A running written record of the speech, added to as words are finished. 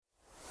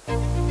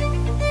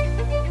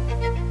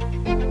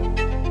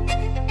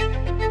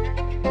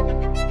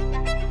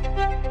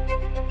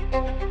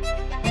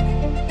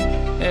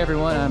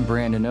everyone. I'm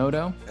Brandon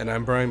Odo. And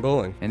I'm Brian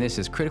Bowling. And this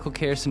is Critical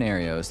Care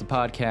Scenarios, the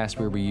podcast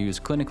where we use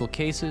clinical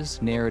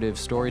cases, narrative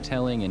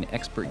storytelling, and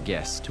expert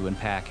guests to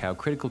unpack how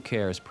critical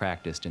care is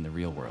practiced in the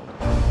real world.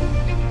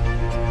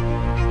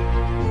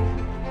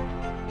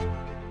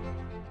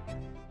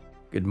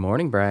 Good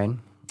morning, Brian.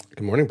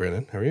 Good morning,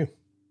 Brandon. How are you?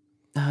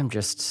 I'm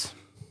just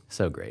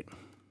so great.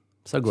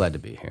 So glad to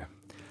be here.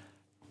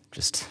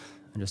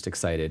 I'm just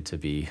excited to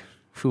be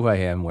who I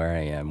am, where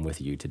I am with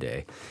you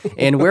today.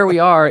 And where we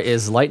are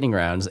is lightning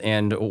rounds,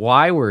 and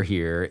why we're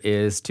here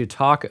is to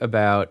talk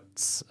about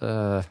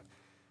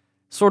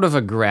sort of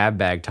a grab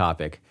bag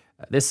topic.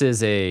 This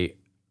is a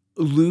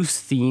loose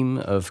theme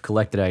of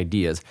collected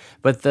ideas,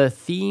 but the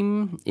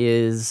theme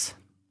is,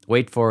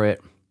 wait for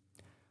it,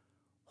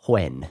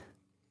 when.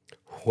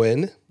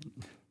 When?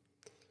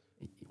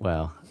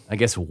 Well, I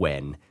guess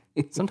when.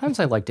 Sometimes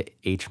I like to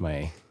H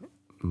my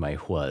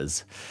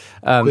was.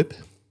 Whip?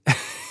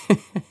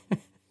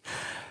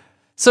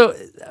 So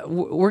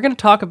we're going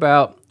to talk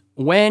about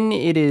when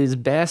it is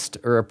best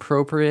or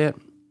appropriate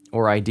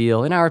or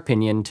ideal, in our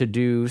opinion, to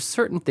do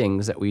certain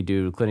things that we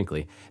do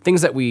clinically.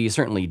 Things that we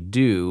certainly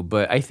do,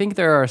 but I think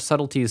there are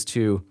subtleties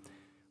to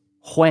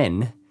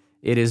when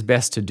it is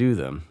best to do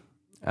them.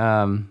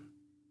 I'm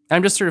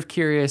just sort of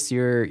curious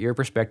your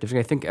perspective.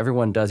 I think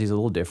everyone does these a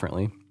little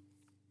differently.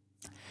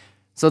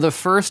 So the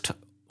first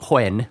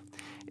when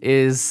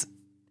is,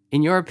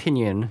 in your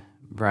opinion,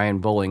 Brian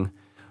Bowling,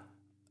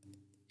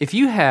 if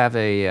you have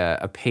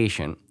a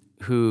patient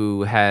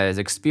who has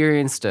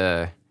experienced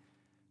a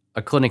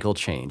clinical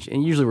change,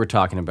 and usually we're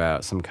talking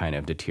about some kind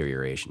of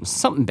deterioration,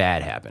 something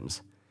bad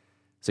happens.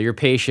 So your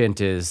patient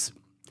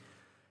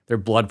their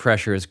blood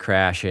pressure is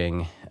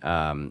crashing,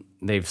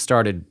 they've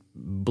started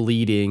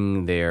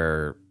bleeding,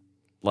 they're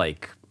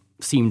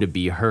seem to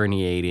be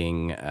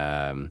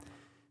herniating,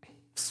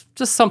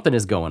 just something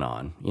is going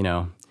on, you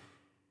know.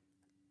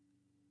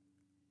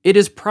 It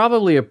is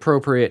probably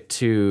appropriate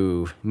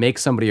to make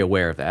somebody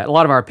aware of that. A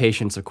lot of our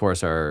patients, of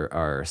course,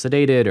 are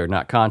sedated or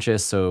not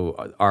conscious,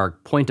 so our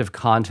point of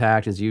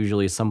contact is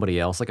usually somebody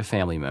else, like a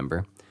family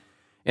member.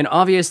 And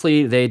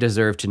obviously, they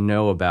deserve to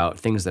know about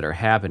things that are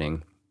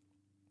happening.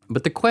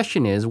 But the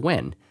question is,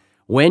 when?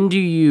 When do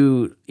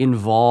you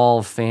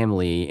involve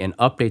family and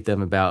update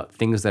them about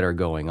things that are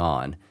going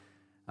on?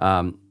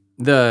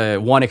 The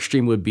one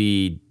extreme would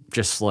be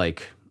just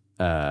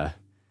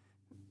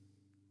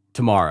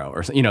tomorrow,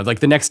 or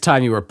the next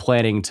time you were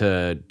planning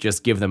to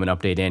just give them an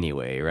update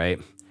anyway, right?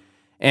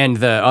 And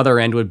the other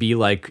end would be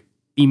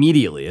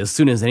immediately, as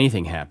soon as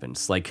anything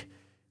happens.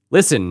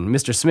 Listen,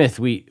 Mr. Smith,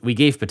 we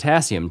gave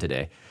potassium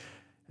today.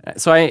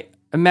 So I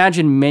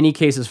imagine many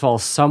cases fall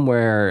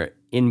somewhere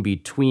in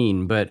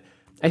between, but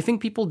I think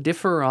people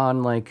differ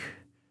on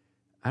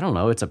I don't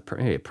know, it's a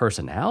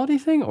personality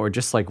thing, or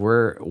just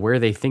where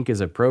they think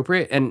is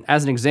appropriate. And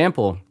as an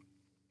example,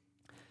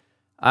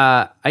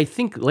 I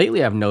think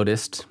lately I've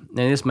noticed, and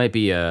this might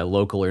be a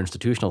local or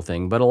institutional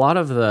thing, but a lot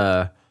of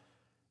the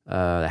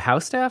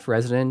house staff,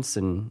 residents,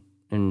 and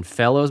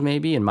fellows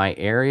maybe in my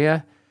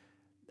area,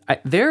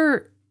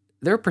 their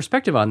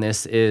perspective on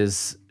this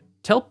is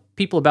tell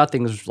people about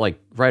things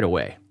right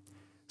away.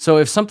 So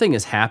if something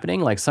is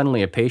happening,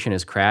 suddenly a patient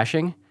is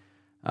crashing,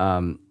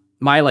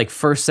 my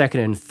first,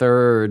 second, and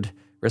third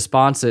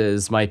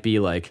responses might be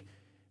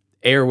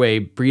airway,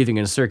 breathing,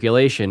 and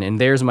circulation, and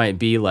theirs might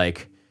be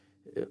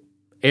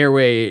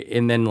airway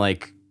and then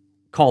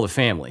call the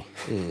family.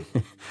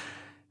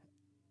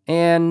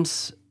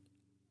 And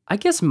I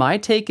guess my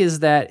take is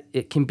that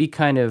it can be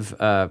kind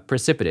of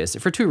precipitous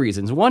for two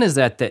reasons. One is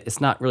that it's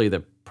not really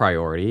the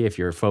priority if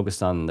you're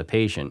focused on the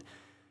patient.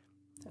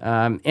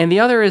 And the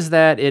other is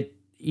that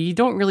you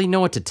don't really know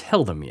what to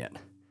tell them yet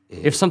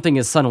if something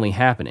is suddenly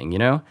happening, you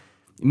know?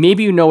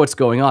 Maybe you know what's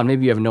going on,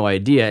 maybe you have no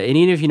idea. And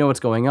even if you know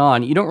what's going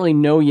on, you don't really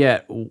know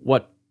yet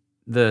what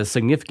the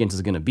significance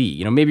is going to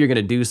be. Maybe you're going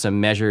to do some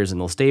measures and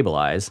they'll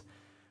stabilize.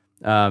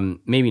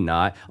 Maybe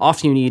not.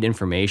 Often you need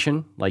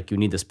information, you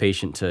need this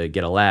patient to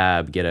get a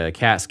lab, get a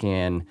CAT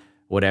scan,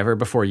 whatever,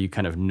 before you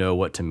kind of know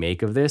what to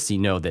make of this. You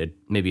know that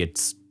maybe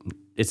it's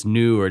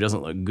new or it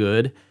doesn't look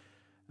good.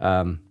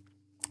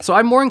 So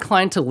I'm more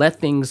inclined to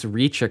let things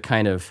reach a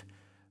kind of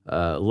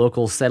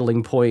local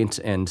settling point,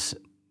 and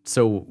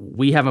so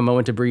we have a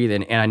moment to breathe,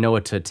 and I know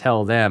what to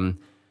tell them,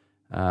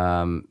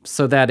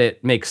 so that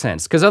it makes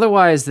sense. Because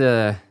otherwise,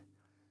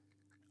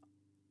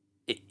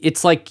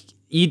 it's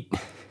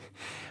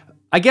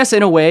I guess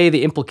in a way,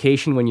 the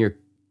implication when you're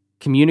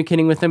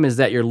communicating with them is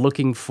that you're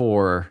looking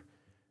for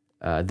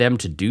them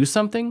to do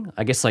something.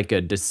 I guess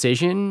a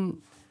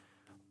decision.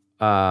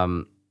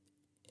 And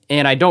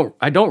I don't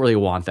really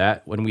want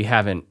that when we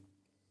haven't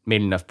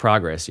made enough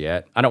progress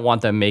yet. I don't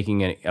want them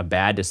making a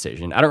bad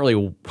decision. I don't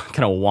really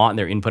kind of want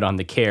their input on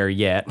the care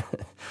yet.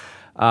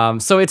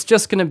 So it's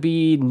just going to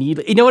be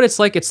needless. You know what it's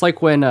like? It's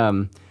like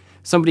when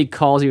somebody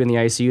calls you in the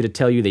ICU to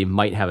tell you they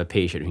might have a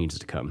patient who needs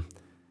to come.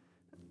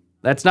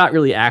 that's not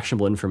really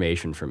actionable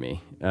information for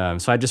me.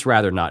 So I'd just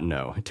rather not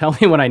know. Tell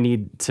me when I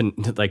need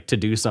to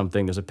do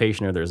something. There's a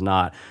patient or there's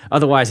not.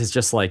 Otherwise, it's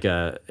just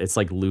it's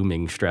like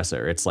looming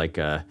stressor. It's like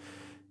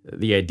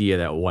the idea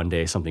that one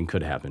day something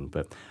could happen.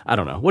 But I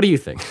don't know. What do you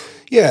think?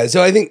 Yeah,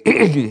 so I think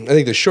I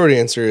think the short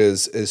answer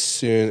is as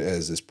soon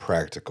as is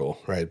practical,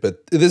 right?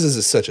 But this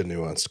is such a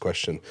nuanced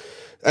question.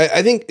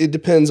 I think it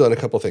depends on a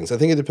couple things. I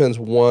think it depends,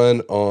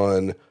 one,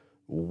 on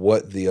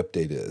what the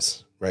update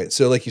is, right?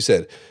 So like you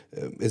said,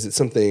 is it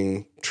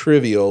something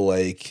trivial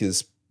like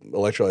his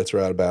electrolytes are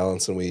out of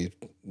balance and we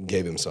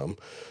gave him some,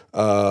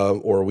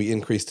 or we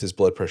increased his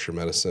blood pressure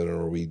medicine,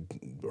 or we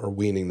are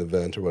weaning the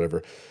vent or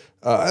whatever?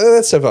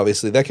 That stuff,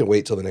 obviously, that can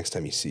wait till the next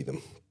time you see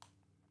them.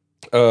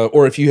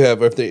 Or if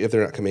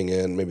they're not coming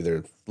in, maybe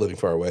they're living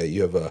far away,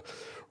 you have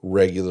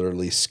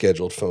regularly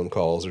scheduled phone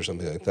calls or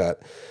something like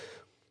that.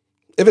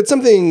 If it's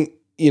something,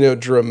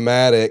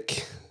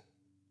 dramatic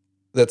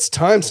that's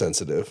time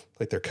sensitive,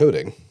 like their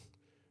coding,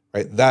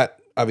 right? That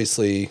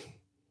obviously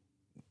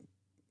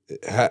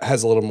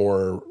has a little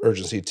more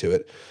urgency to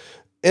it.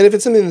 And if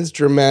it's something that's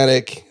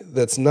dramatic,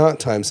 that's not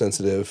time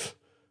sensitive,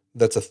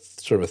 that's a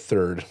sort of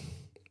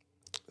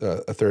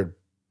a third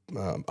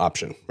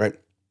option, right?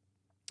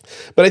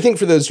 But I think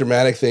for those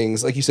dramatic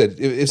things, like you said,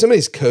 if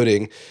somebody's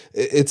coding,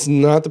 it's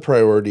not the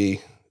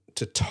priority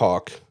to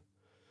talk.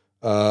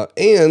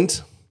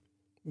 And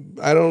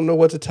I don't know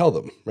what to tell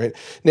them, right?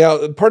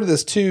 Now, part of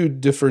this too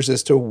differs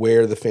as to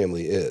where the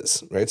family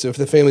is, right? So if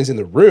the family's in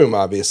the room,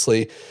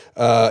 obviously,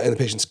 and the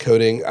patient's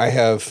coding, I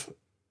have,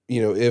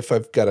 if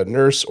I've got a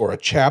nurse or a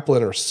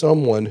chaplain or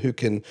someone who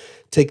can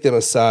take them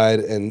aside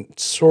and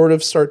sort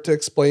of start to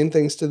explain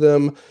things to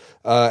them,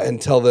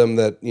 and tell them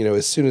that,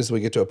 as soon as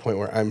we get to a point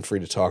where I'm free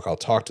to talk, I'll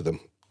talk to them.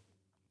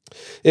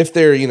 If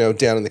they're,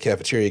 down in the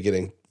cafeteria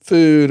getting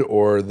food,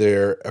 or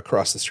they're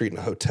across the street in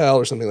a hotel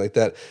or something like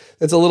that,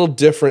 it's a little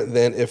different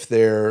than if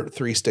they're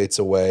 3 states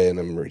away and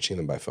I'm reaching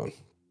them by phone.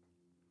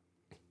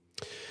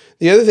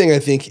 The other thing I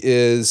think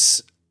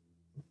is,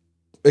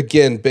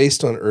 again,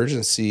 based on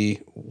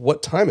urgency,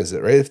 what time is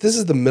it, right? If this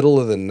is the middle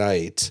of the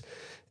night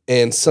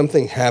and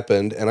something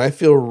happened and I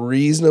feel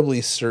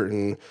reasonably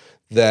certain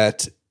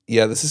that,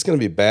 yeah, this is going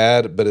to be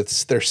bad, but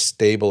they're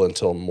stable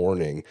until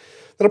morning,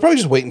 then I'll probably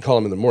just wait and call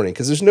them in the morning,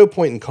 because there's no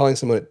point in calling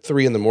someone at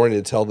 3 a.m.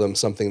 to tell them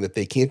something that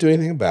they can't do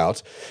anything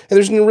about, and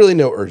there's really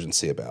no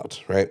urgency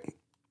about, right?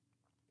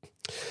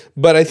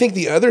 But I think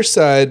the other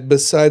side,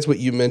 besides what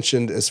you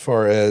mentioned as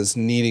far as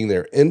needing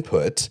their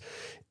input,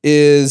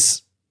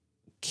 is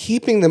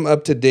keeping them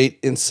up to date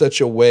in such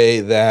a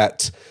way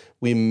that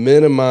we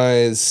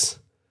minimize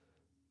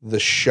the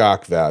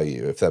shock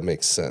value, if that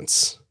makes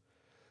sense.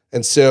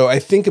 And so I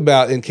think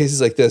about, in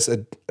cases like this,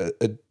 a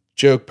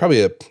joke,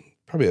 probably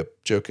a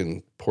joke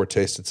in poor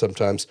taste at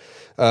sometimes,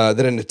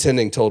 that an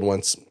attending told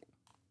once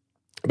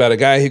about a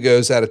guy who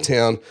goes out of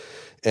town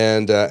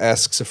and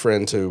asks a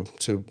friend to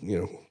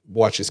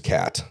watch his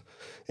cat.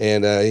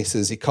 And he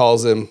says, he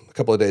calls him a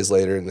couple of days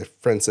later, and the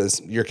friend says,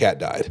 "Your cat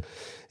died."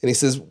 And he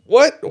says,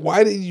 "What?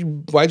 Why'd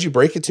you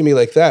break it to me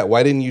like that?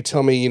 Why didn't you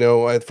tell me,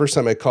 the first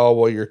time I called,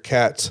 well, your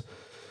cat,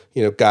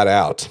 got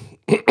out.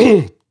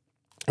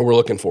 And we're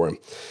looking for him."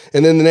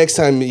 And then the next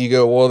time you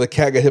go, "Well, the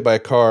cat got hit by a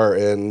car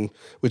and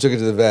we took it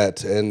to the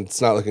vet and it's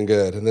not looking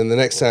good." And then the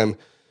next time,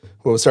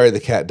 "Well, sorry,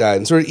 the cat died,"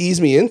 and sort of ease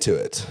me into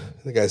it.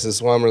 And the guy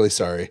says, "Well, I'm really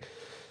sorry.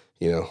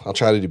 I'll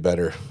try to do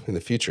better in the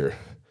future." And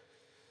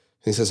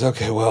he says,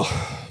 "Okay, well,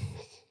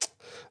 I'm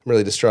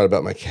really distraught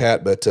about my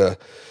cat, but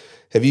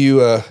have you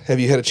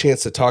had a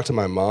chance to talk to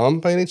my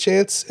mom by any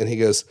chance?" And he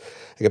goes,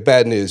 "I got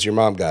bad news. Your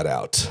mom got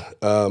out."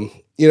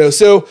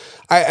 So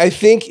I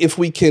think if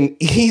we can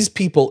ease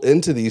people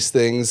into these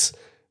things,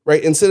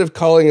 right, instead of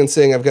calling and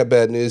saying, "I've got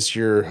bad news,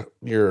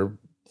 your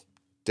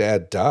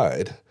dad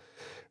died,"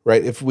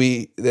 right?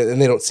 And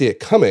they don't see it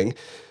coming,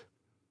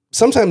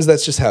 sometimes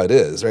that's just how it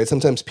is, right?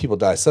 Sometimes people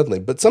die suddenly,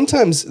 but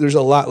sometimes there's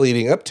a lot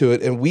leading up to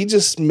it, and we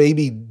just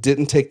maybe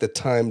didn't take the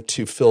time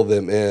to fill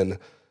them in.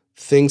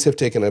 Things have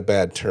taken a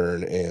bad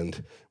turn,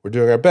 and we're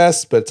doing our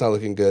best, but it's not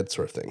looking good,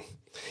 sort of thing.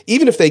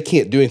 Even if they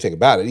can't do anything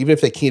about it, even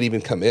if they can't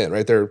even come in,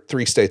 right? They're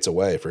 3 states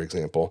away, for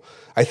example.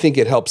 I think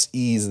it helps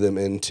ease them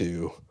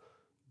into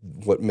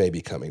what may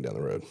be coming down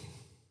the road.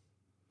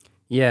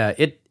 Yeah,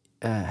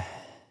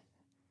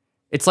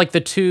 it's like the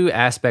two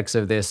aspects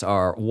of this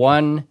are,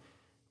 one,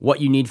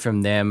 what you need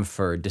from them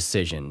for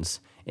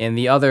decisions, and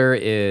the other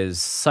is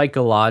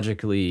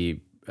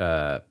psychologically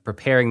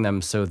preparing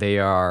them so they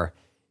are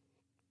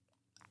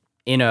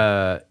in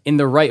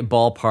the right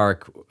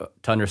ballpark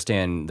to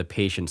understand the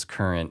patient's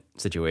current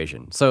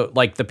situation. So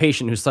like the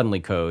patient who suddenly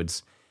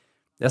codes,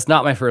 that's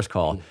not my first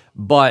call,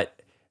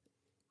 but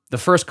the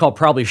first call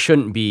probably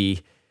shouldn't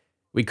be,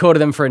 "We coded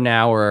them for an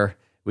hour,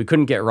 we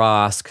couldn't get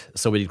ROSC,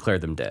 so we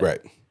declared them dead."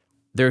 Right.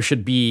 There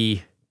should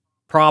be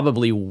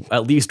probably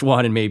at least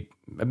one and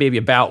maybe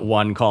about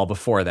one call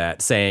before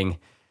that saying,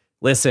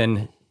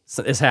 "Listen,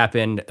 this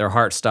happened, their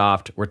heart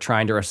stopped, we're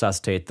trying to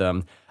resuscitate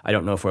them. I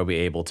don't know if we'll be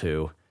able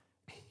to."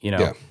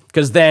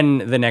 Because then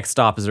the next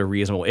stop is a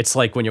reasonable. It's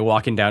like when you're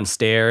walking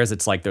downstairs,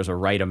 it's like there's a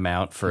right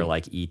amount for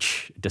like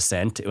each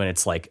descent. When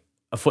it's like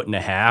a foot and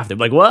a half, they're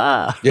like,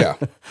 "Whoa!" Yeah.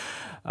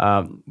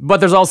 But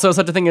there's also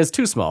such a thing as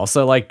too small.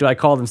 So like, do I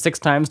call them 6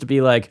 times to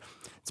be like,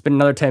 it's been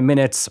another 10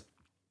 minutes.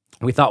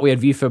 We thought we had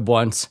VFib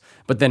once,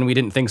 but then we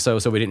didn't think so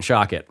we didn't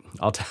shock it.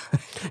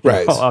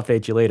 Right. I'll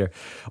update you later.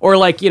 Or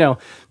like, the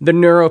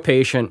neuro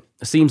patient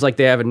seems like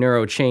they have a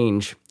neuro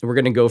change. We're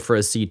going to go for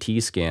a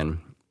CT scan.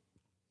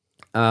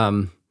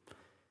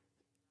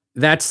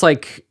 That's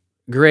like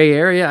gray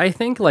area, I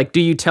think. Like, do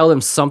you tell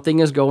them something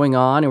is going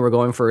on and we're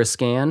going for a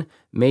scan?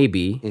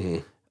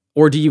 Maybe.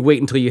 Or do you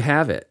wait until you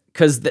have it?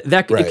 Because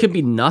that Right. it could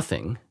be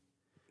nothing.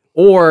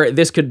 Or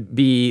this could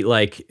be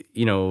like,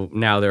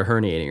 now they're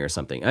herniating or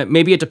something.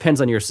 Maybe it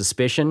depends on your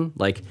suspicion.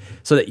 Like,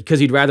 so that,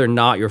 because you'd rather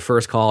not your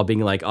first call being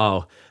like,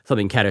 oh,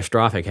 something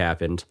catastrophic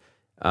happened.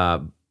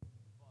 But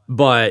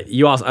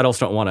I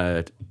also don't want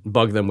to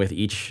bug them with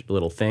each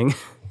little thing.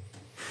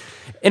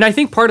 And I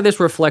think part of this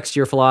reflects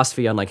your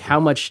philosophy on like how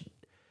much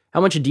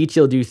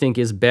detail do you think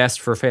is best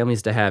for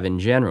families to have in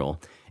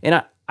general?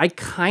 And I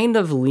kind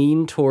of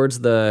lean towards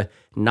the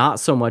not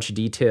so much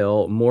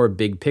detail, more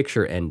big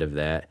picture end of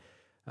that,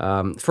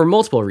 for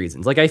multiple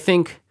reasons. Like, I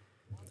think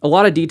a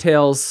lot of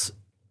details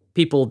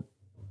people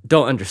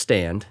don't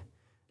understand.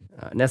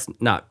 And that's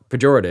not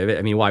pejorative.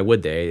 I mean, why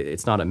would they?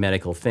 It's not a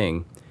medical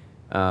thing.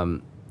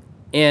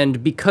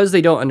 And because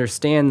they don't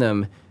understand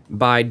them,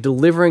 by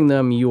delivering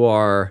them, you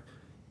are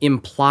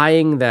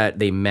implying that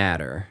they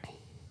matter,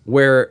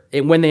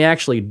 when they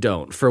actually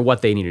don't, for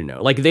what they need to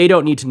know. Like, they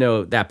don't need to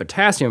know that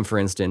potassium, for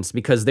instance,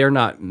 because they're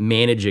not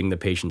managing the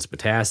patient's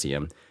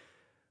potassium.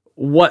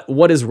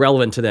 What is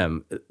relevant to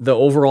them? The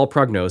overall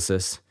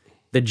prognosis,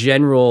 the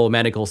general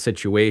medical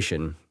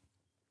situation.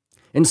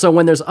 And so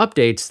when there's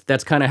updates,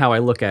 that's kind of how I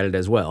look at it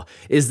as well.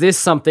 Is this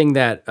something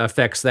that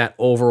affects that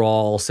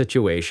overall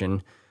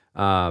situation?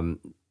 Then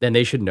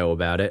they should know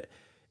about it.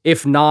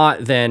 If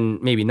not, then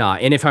maybe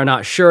not. And if I'm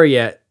not sure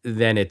yet,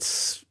 then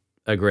it's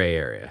a gray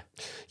area.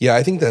 Yeah,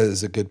 I think that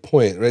is a good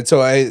point, right?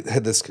 So I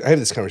have this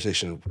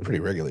conversation pretty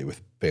regularly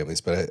with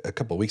families, but a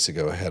couple of weeks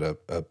ago, I had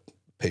a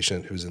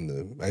patient who was in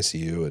the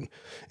ICU and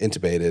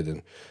intubated,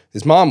 and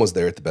his mom was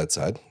there at the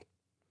bedside.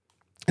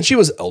 And she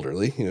was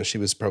elderly, she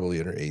was probably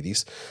in her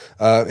 80s.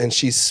 And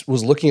she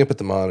was looking up at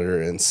the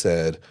monitor and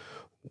said,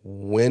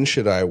 when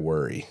should I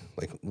worry?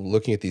 Like,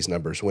 looking at these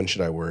numbers, when should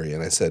I worry?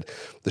 And I said,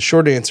 the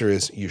short answer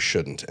is you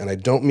shouldn't. And I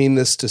don't mean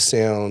this to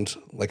sound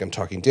like I'm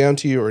talking down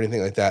to you or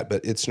anything like that,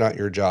 but it's not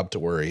your job to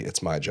worry.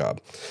 It's my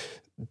job.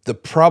 The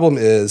problem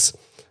is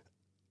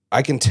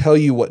I can tell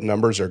you what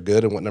numbers are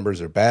good and what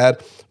numbers are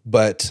bad,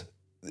 but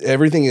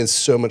everything is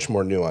so much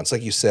more nuanced.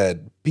 Like you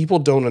said, people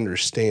don't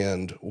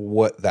understand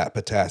what that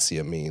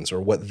potassium means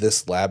or what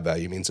this lab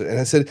value means. And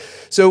I said,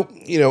 so,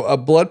 a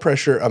blood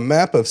pressure, a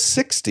map of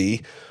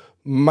 60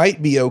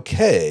 might be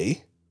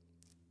okay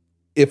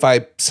if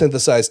I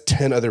synthesize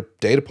 10 other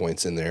data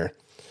points in there.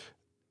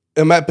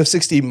 A map of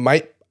 60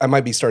 I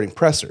might be starting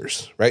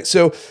pressors, right?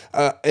 So,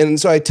 and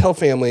so I tell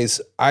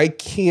families, I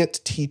can't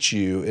teach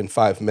you in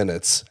 5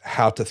 minutes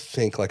how to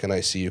think like an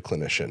ICU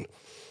clinician.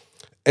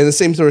 And the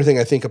same sort of thing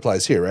I think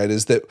applies here, right?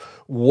 Is that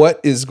what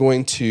is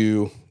going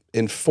to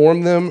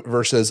inform them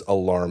versus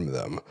alarm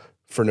them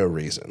for no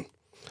reason.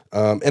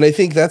 And I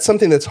think that's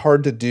something that's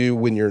hard to do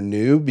when you're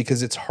new,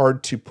 because it's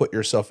hard to put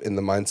yourself in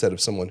the mindset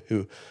of someone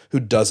who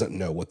doesn't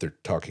know what they're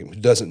who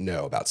doesn't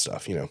know about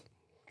stuff,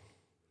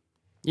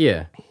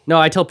 Yeah. No,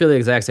 I tell people the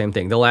exact same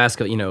thing. They'll ask,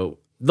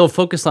 they'll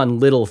focus on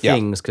little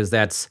things because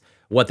that's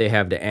what they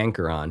have to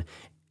anchor on.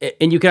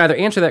 And you can either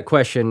answer that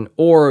question,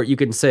 or you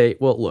can say,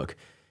 well, look,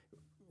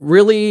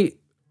 really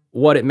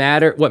what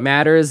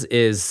matters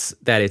is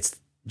that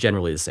it's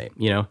generally the same,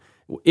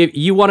 If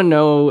you want to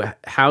know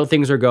how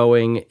things are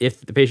going, if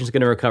the patient's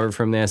going to recover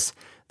from this,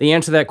 the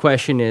answer to that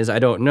question is, I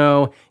don't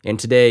know, and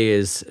today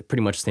is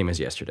pretty much the same as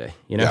yesterday,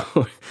 Yeah.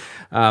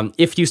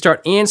 If you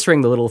start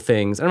answering the little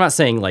things, I'm not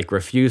saying like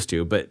refuse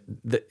to, but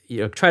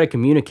try to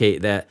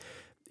communicate that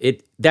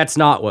that's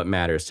not what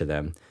matters to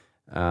them.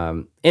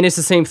 And it's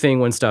the same thing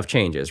when stuff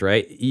changes,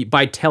 right?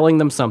 By telling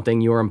them something,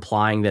 you're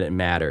implying that it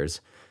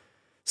matters.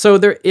 So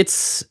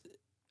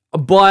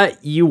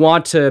but you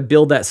want to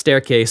build that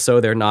staircase so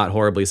they're not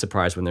horribly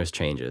surprised when there's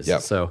changes.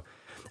 Yep. So,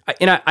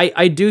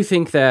 I do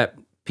think that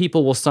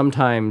people will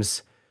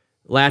sometimes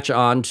latch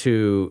on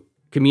to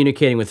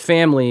communicating with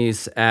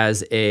families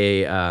as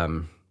a,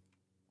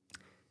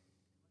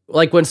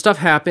 like when stuff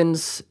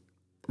happens,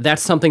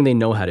 that's something they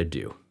know how to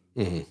do.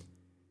 Mm-hmm.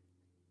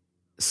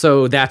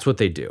 So that's what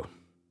they do.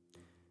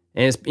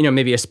 And it's,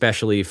 maybe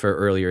especially for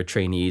earlier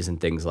trainees and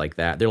things like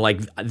that. They're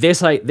like,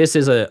 this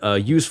is a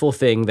useful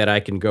thing that I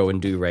can go and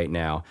do right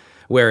now.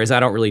 Whereas I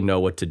don't really know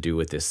what to do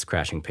with this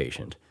crashing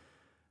patient.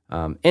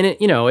 And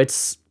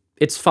it's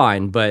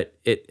fine, but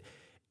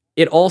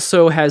it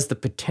also has the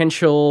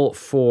potential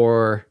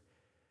for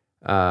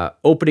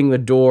opening the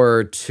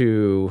door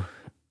to,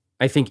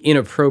 I think,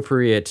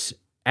 inappropriate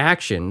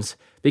actions,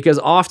 because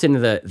often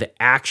the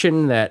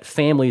action that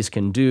families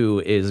can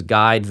do is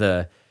guide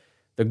the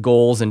the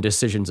goals and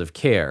decisions of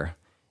care.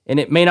 And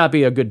it may not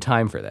be a good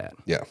time for that.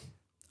 Yeah.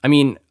 I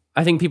mean,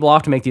 I think people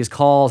often make these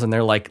calls and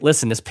they're like,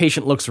 listen, this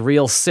patient looks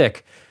real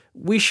sick.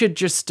 We should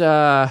just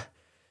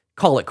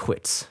call it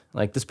quits.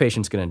 Like, this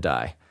patient's going to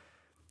die.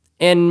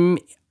 And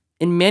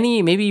in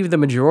many, maybe even the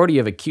majority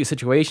of acute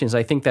situations,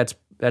 I think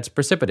that's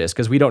precipitous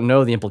because we don't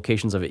know the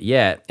implications of it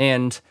yet.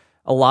 And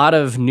a lot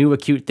of new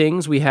acute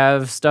things, we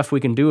have stuff we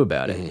can do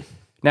about it.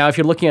 Now, if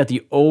you're looking at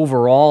the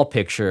overall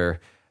picture,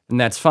 then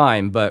that's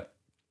fine. But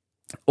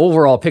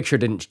overall picture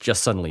didn't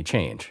just suddenly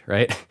change,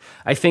 right?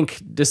 I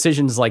think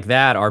decisions like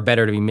that are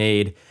better to be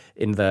made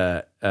in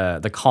the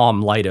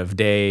calm light of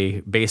day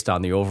based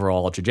on the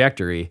overall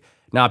trajectory,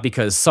 not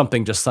because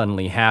something just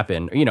suddenly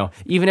happened. You know,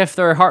 even if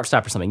their heart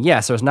stopped or something,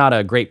 yes, there's not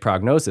a great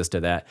prognosis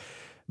to that.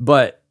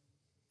 But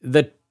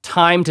the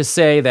time to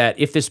say that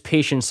if this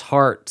patient's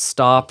heart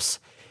stops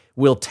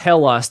will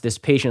tell us this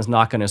patient's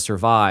not going to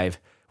survive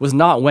was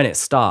not when it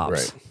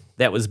stops. Right.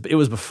 It was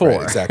before.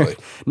 Right, exactly.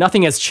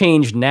 Nothing has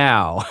changed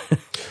now,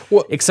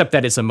 Well, except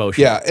that it's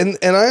emotional. yeah, and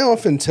I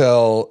often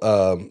tell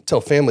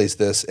families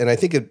this, and I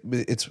think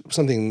it's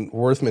something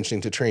worth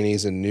mentioning to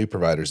trainees and new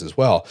providers as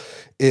well,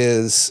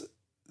 is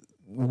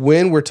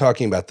when we're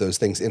talking about those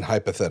things in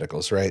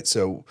hypotheticals, right?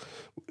 So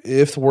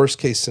if the worst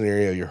case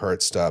scenario, your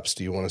heart stops,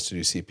 do you want us to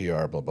do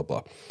CPR, blah, blah,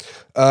 blah.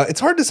 It's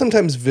hard to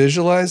sometimes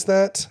visualize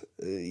that,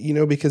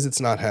 because it's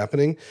not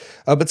happening.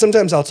 But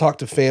sometimes I'll talk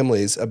to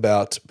families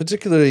about,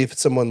 particularly if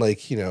it's someone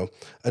like,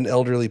 an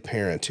elderly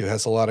parent who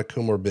has a lot of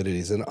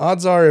comorbidities, and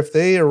odds are if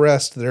they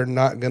arrest, they're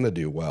not going to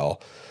do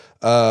well.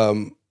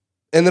 And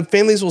the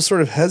families will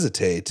sort of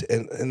hesitate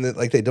and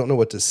they don't know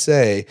what to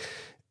say.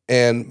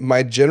 And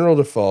my general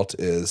default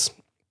is,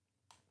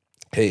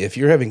 hey, if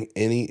you're having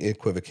any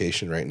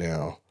equivocation right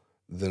now,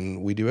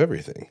 then we do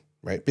everything,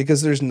 right?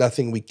 Because there's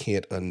nothing we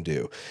can't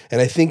undo. And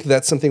I think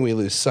that's something we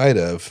lose sight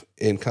of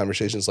in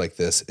conversations like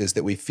this, is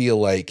that we feel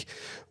like,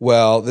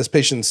 well, this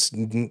patient's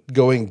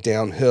going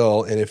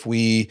downhill, and if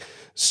we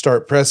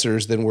start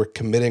pressors, then we're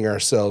committing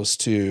ourselves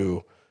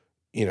to,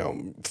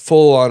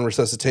 full-on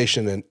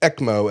resuscitation and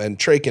ECMO and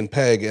trach and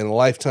peg and a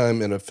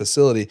lifetime in a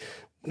facility.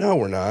 No,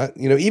 we're not.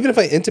 Even if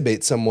I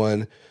intubate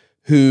someone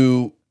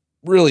who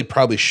really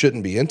probably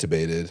shouldn't be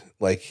intubated,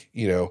 like,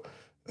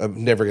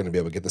 I'm never going to be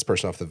able to get this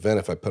person off the vent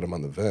if I put them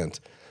on the vent.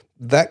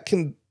 That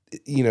can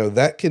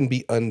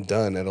be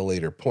undone at a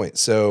later point.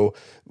 So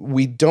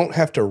we don't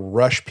have to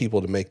rush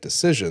people to make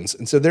decisions.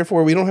 And so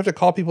therefore we don't have to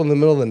call people in the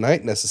middle of the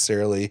night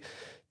necessarily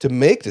to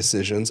make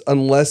decisions,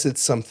 unless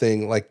it's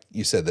something like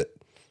you said that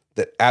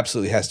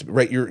absolutely has to be,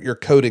 right? You're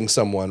coding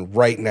someone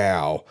right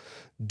now.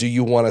 Do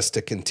you want us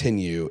to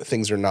continue?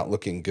 Things are not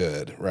looking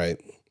good, right?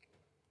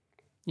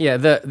 Yeah,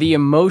 the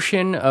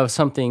emotion of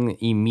something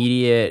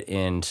immediate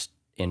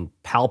and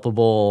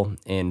palpable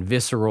and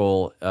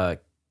visceral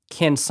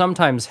can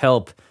sometimes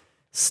help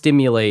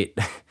stimulate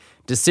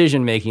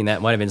decision making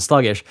that might have been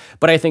sluggish,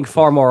 but I think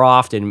far more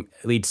often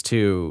leads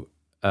to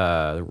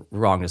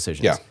wrong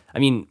decisions. Yeah. I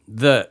mean,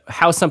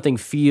 how something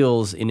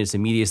feels in its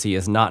immediacy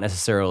is not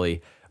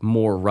necessarily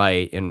more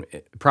right, and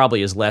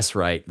probably is less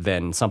right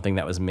than something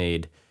that was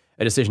made,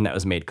 a decision that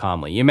was made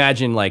calmly. You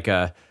imagine like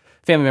a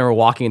family member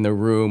walking in the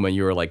room and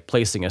you were like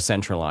placing a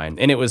central line,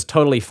 and it was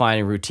totally fine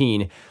and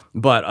routine,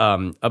 but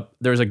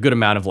there's a good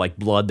amount of like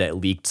blood that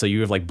leaked, so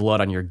you have like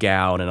blood on your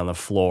gown and on the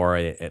floor,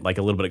 and like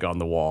a little bit on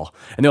the wall,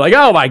 and they're like,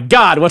 "Oh my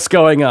God, what's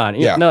going on?"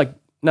 Yeah.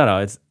 No,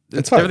 it's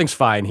fine. Everything's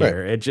fine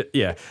here.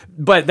 Right.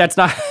 But that's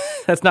not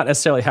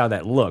necessarily how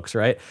that looks,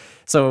 right?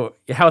 So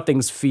how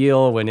things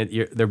feel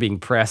when they're being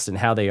pressed and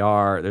how they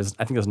are, I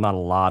think there's not a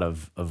lot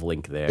of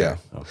link there. Yeah.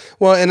 So.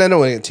 Well, and I don't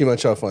want to get too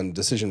much off on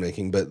decision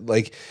making, but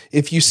like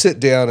if you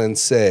sit down and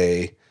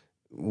say,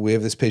 we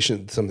have this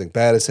patient, something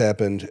bad has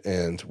happened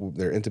and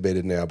they're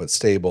intubated now but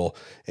stable,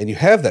 and you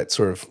have that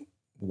sort of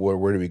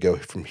where do we go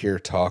from here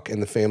talk,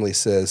 and the family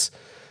says,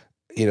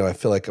 I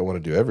feel like I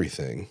want to do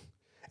everything,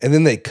 and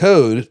then they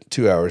code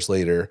 2 hours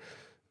later,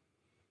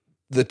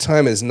 the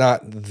time is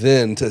not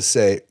then to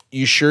say,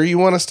 you sure you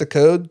want us to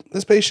code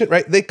this patient,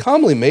 right? They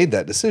calmly made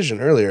that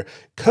decision earlier.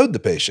 Code the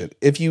patient.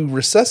 If you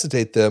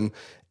resuscitate them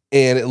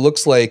and it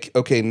looks like,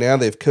 okay, now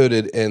they've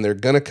coded and they're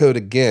going to code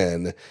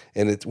again,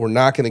 and we're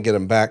not going to get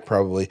them back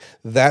probably,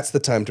 that's the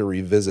time to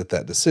revisit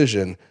that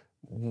decision,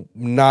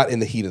 not in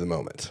the heat of the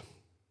moment.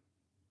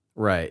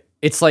 Right.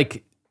 It's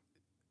like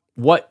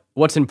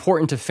what's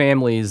important to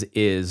families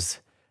is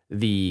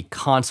the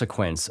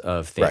consequence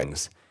of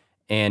things. Right.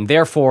 And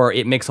therefore,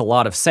 it makes a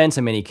lot of sense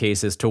in many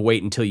cases to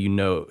wait until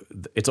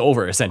it's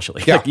over,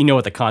 essentially. Yeah. Like you know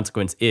what the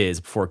consequence is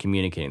before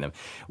communicating them.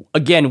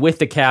 Again, with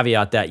the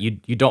caveat that you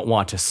don't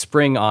want to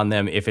spring on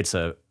them if it's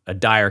a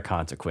dire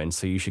consequence.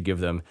 So you should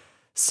give them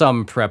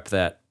some prep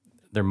that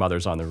their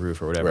mother's on the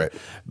roof or whatever. Right.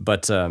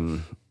 But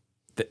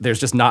there's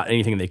just not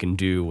anything they can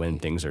do when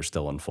things are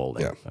still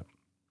unfolding. Yeah.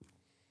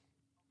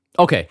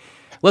 Okay,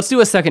 let's do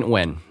a second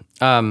when.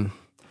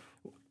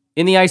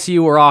 In the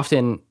ICU, we're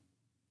often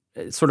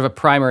sort of a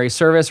primary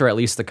service, or at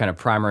least the kind of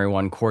primary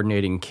one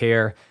coordinating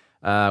care,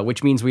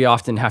 which means we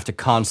often have to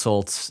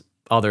consult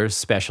other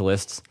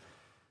specialists.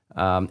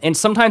 And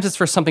sometimes it's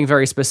for something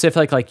very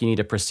specific, like you need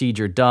a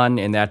procedure done,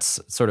 and that's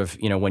sort of,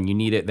 when you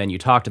need it, then you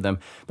talk to them.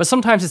 But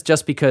sometimes it's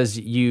just because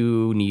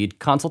you need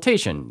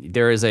consultation.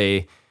 There is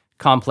a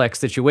complex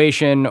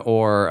situation,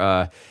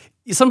 or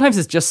sometimes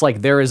it's just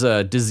like there is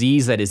a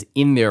disease that is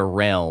in their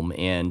realm,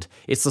 and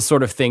it's the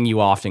sort of thing you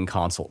often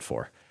consult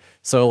for.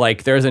 So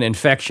like there's an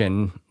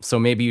infection, so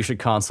maybe you should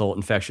consult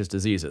infectious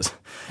diseases.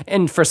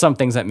 And for some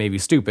things that may be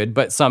stupid,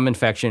 but some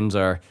infections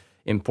are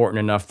important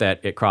enough that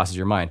it crosses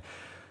your mind.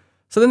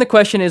 So then the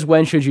question is,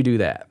 when should you do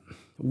that?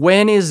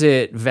 When is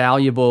it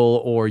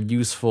valuable or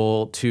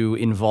useful to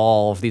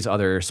involve these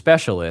other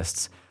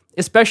specialists?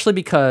 Especially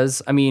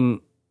because,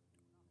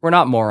 we're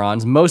not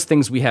morons. Most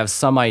things we have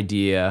some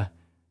idea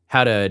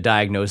how to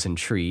diagnose and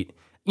treat.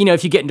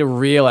 If you get into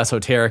real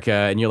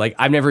esoterica and you're like,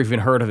 I've never even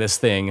heard of this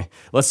thing,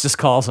 let's just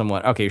call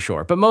someone. Okay,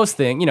 sure. But most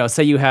things,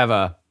 say you have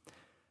a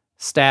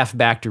staph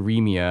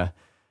bacteremia,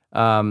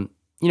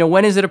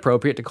 when is it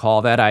appropriate to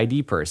call that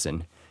ID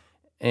person?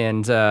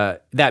 And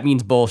that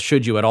means both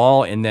should you at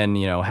all, and then,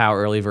 how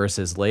early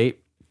versus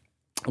late.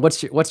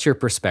 What's your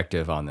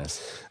perspective on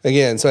this?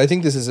 Again, so I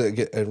think this is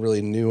a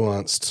really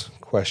nuanced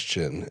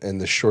question, and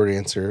the short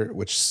answer,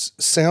 which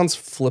sounds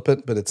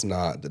flippant, but it's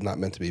not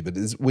meant to be, but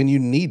is when you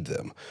need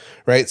them,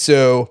 right?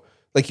 So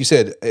like you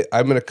said,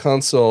 I'm going to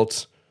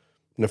consult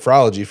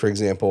nephrology, for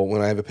example,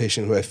 when I have a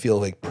patient who I feel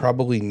like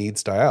probably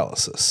needs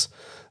dialysis.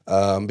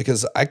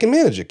 Because I can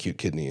manage acute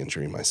kidney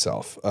injury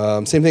myself.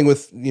 Same thing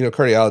with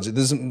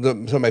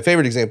cardiology. So my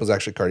favorite example is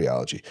actually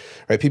cardiology,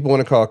 right? People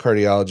want to call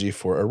cardiology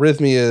for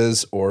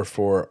arrhythmias or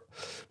for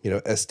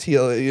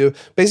STL.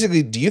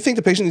 Basically, do you think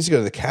the patient needs to go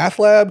to the cath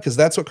lab? Because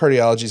that's what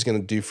cardiology is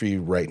going to do for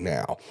you right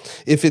now.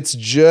 If it's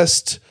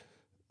just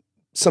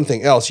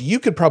something else, you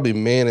could probably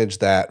manage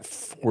that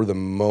for the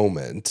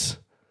moment.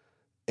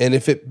 And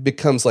if it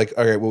becomes like,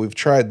 all right, well, we've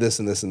tried this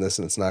and this and this,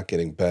 and it's not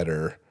getting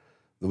better,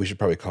 we should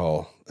probably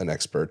call an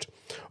expert.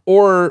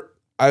 Or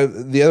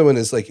the other one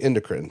is like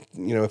endocrine.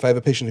 If I have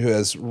a patient who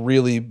has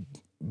really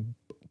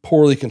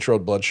poorly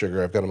controlled blood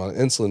sugar, I've got them on an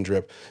insulin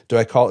drip, do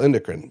I call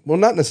endocrine? Well,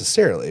 not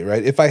necessarily,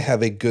 right? If I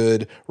have a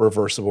good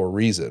reversible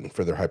reason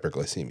for their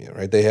hyperglycemia,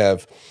 right? They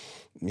have,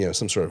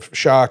 some sort of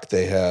shock.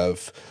 They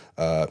have,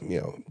 a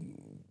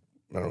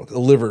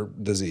liver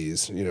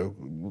disease,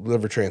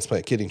 liver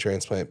transplant, kidney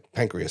transplant,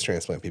 pancreas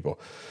transplant people.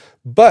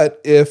 But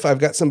if I've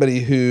got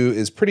somebody who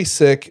is pretty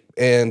sick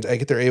and I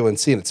get their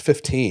A1C and it's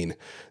 15,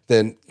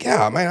 then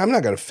I'm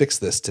not going to fix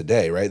this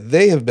today, right?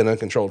 They have been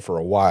uncontrolled for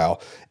a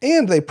while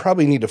and they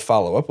probably need to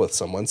follow up with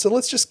someone. So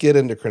let's just get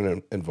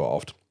endocrine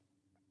involved.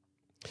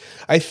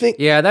 I think.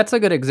 Yeah, that's a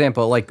good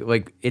example. Like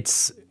we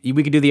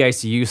could do the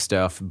ICU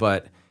stuff,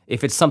 but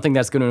if it's something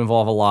that's going to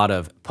involve a lot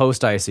of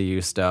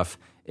post-ICU stuff,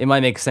 it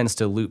might make sense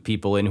to loop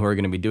people in who are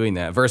going to be doing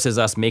that versus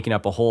us making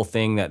up a whole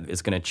thing that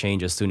is going to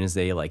change as soon as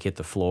they hit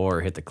the floor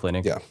or hit the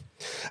clinic. Yeah.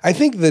 I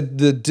think the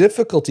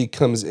difficulty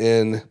comes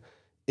in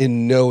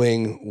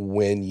knowing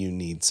when you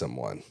need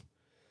someone,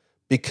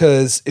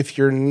 because if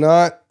you're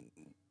not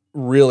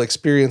real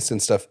experienced in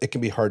stuff, it can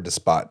be hard to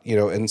spot,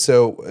 And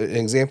so an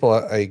example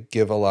I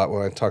give a lot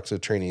when I talk to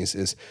trainees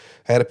is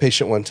I had a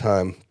patient one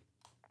time.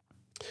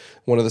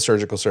 One of the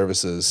surgical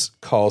services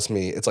calls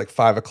me. It's like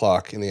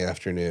 5:00 in the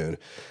afternoon.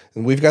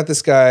 And we've got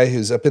this guy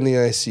who's up in the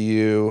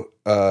ICU.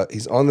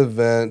 He's on the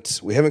vent.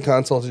 We haven't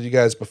consulted you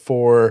guys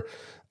before,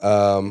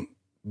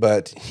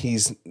 but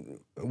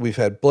we've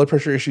had blood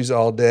pressure issues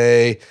all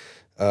day,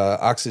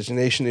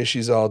 oxygenation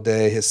issues all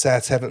day. His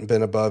SATs haven't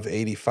been above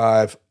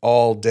 85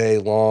 all day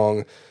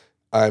long.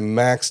 I'm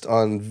maxed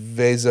on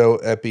vaso,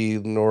 epi,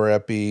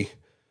 norepi,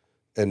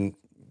 and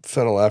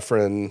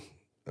phenylephrine.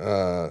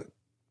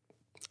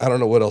 I don't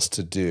know what else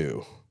to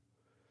do.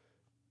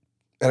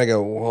 And I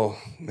go, well,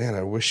 man,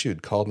 I wish you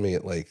had called me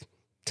at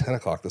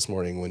 10:00 this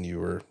morning when you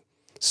were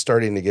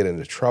starting to get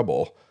into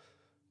trouble.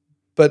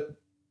 But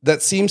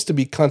that seems to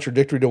be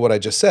contradictory to what I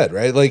just said,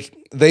 right? Like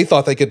they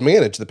thought they could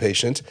manage the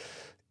patient,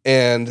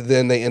 and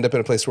then they end up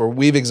in a place where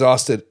we've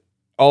exhausted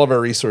all of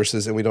our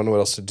resources and we don't know what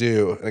else to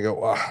do. And I go,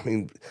 well,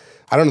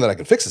 I don't know that I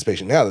can fix this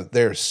patient now that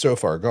they're so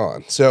far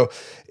gone. So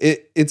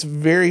it's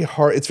very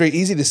hard. It's very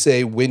easy to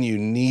say when you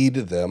need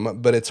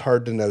them, but it's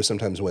hard to know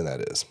sometimes when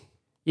that is.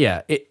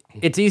 Yeah,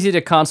 it's easy to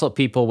consult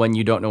people when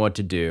you don't know what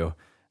to do.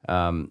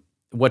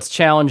 What's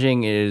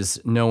challenging is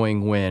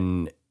knowing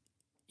when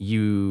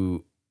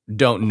you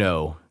don't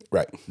know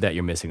that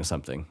you're missing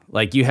something.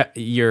 Like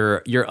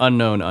you're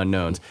unknown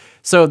unknowns.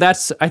 So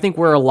that's, I think,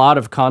 where a lot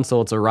of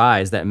consults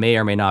arise that may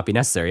or may not be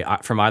necessary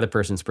from either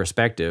person's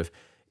perspective.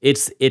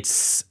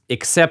 It's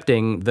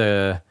accepting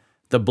the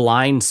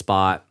blind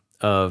spot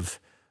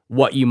of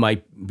what you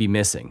might be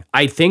missing.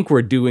 I think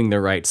we're doing the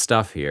right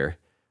stuff here,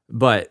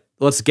 but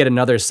let's get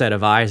another set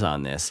of eyes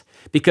on this,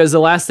 because the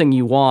last thing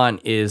you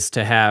want is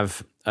to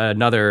have a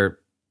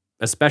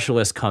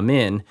specialist come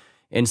in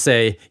and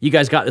say, you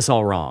guys got this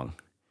all wrong.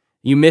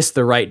 You missed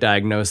the right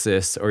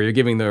diagnosis, or you're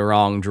giving the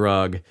wrong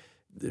drug.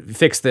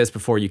 Fix this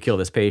before you kill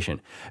this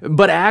patient.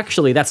 But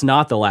actually, that's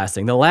not the last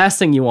thing. The last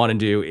thing you want to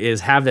do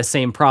is have the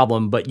same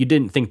problem, but you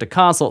didn't think to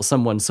consult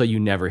someone, so you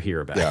never hear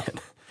about it.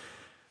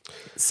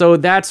 So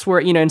that's where,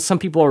 and some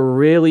people are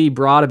really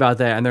broad about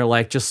that, and they're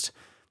like, just,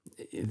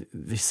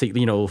 they say,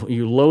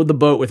 you load the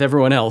boat with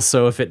everyone else,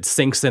 so if it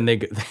sinks, then they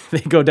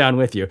go down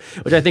with you,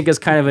 which I think is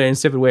kind of an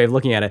insipid way of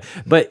looking at it.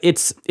 But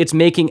it's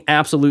making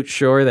absolute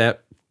sure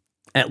that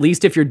at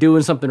least if you're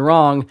doing something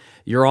wrong,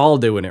 you're all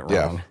doing it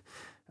wrong.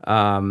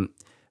 Yeah.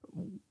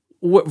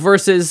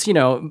 Versus,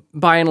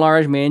 by and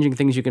large, managing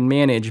things you can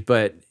manage,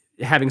 but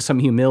having some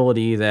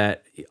humility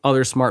that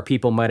other smart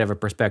people might have a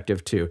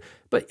perspective too.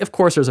 But of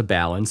course, there's a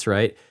balance,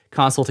 right?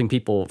 Consulting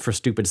people for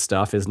stupid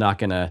stuff is not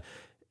going to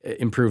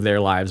improve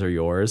their lives or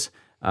yours.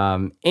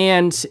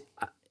 And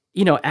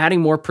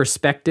adding more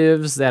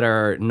perspectives that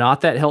are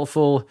not that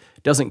helpful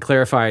doesn't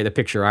clarify the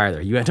picture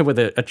either. You end up with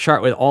a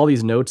chart with all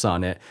these notes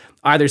on it,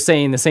 either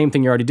saying the same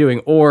thing you're already doing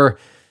or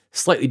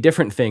slightly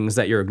different things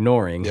that you're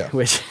ignoring,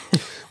 which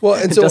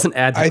and so doesn't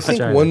add to I much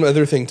think either. one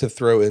other thing to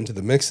throw into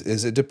the mix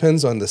is it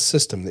depends on the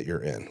system that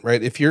you're in,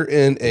 right? If you're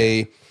in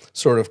a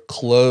sort of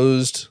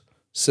closed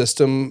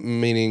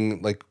system,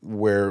 meaning like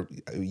where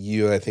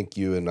I think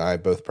you and I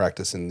both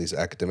practice in these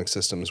academic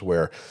systems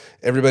where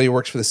everybody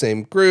works for the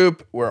same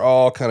group, we're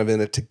all kind of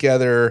in it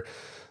together.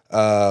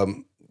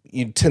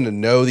 You tend to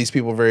know these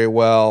people very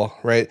well,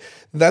 right?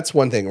 That's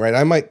one thing, right?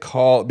 I might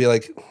be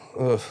like,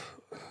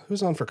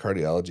 who's on for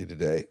cardiology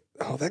today?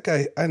 Oh, that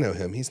guy, I know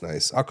him. He's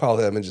nice. I'll call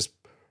him and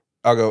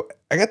I'll go,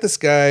 I got this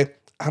guy.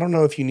 I don't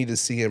know if you need to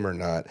see him or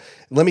not.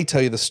 Let me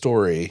tell you the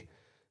story.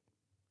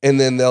 And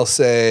then they'll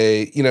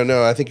say,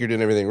 no, I think you're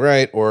doing everything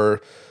right.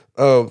 Or,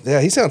 oh, yeah,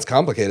 he sounds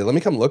complicated. Let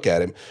me come look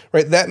at him,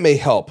 right? That may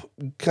help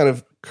kind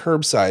of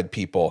curbside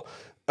people.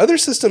 Other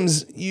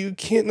systems, you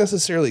can't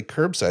necessarily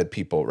curbside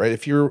people, right?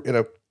 If you're in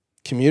a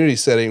community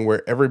setting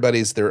where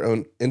everybody's their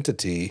own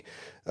entity,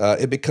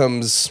 it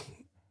becomes,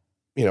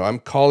 I'm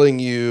calling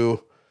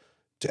you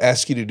to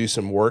ask you to do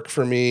some work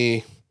for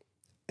me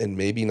and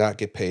maybe not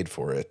get paid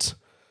for it.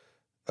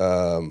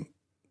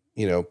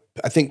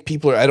 I think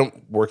I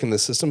don't work in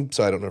this system,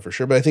 so I don't know for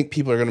sure, but I think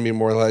people are going to be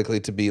more likely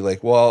to be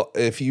like, well,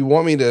 if you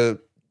want me to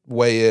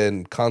weigh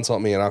in,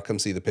 consult me, and I'll come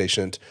see the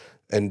patient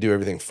and do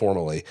everything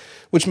formally,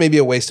 which may be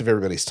a waste of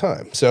everybody's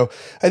time. So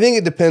I think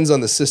it depends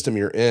on the system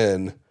you're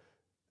in,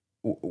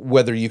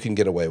 whether you can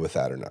get away with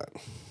that or not.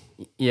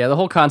 Yeah, the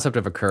whole concept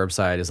of a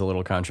curbside is a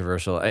little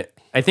controversial.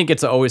 I think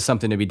it's always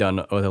something to be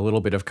done with a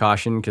little bit of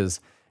caution, because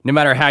no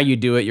matter how you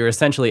do it, you're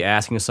essentially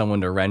asking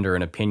someone to render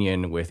an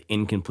opinion with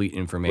incomplete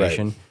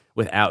information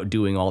without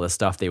doing all the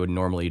stuff they would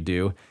normally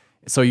do.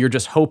 So you're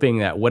just hoping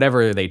that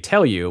whatever they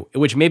tell you,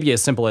 which may be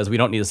as simple as we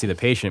don't need to see the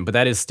patient, but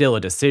that is still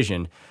a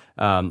decision.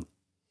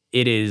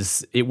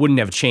 It wouldn't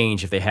have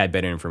changed if they had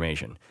better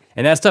information.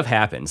 And that stuff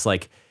happens.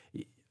 Like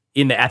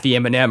at the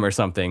M&M or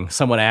something,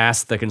 someone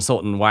asked the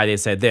consultant why they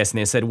said this, and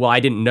they said, well, I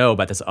didn't know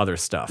about this other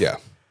stuff. Yeah.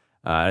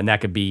 And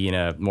that could be in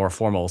a more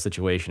formal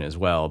situation as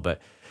well.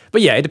 But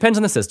yeah, it depends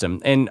on the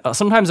system. And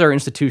sometimes there are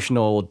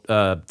institutional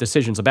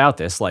decisions about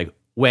this, like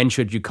when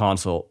should you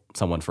consult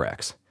someone for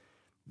X?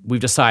 We've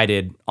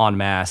decided en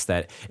masse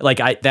that,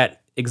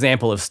 that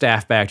example of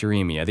staph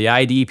bacteremia, the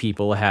ID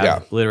people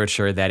have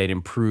literature that it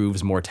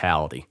improves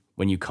mortality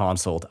when you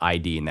consult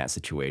ID in that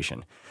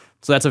situation.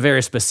 So that's a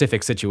very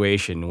specific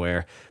situation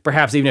where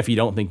perhaps even if you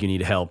don't think you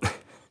need help,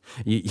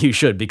 you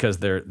should, because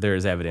there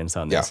is evidence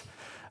on this.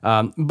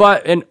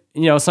 But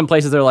some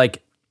places they're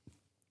like,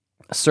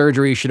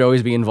 surgery should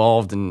always be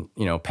involved in,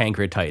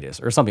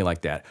 pancreatitis or something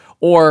like that.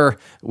 Or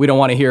we don't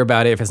want to hear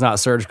about it if it's not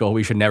surgical,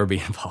 we should never be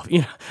involved,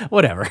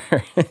 whatever.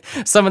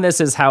 Some of this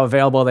is how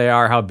available they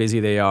are, how busy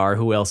they are,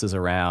 who else is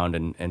around,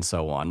 and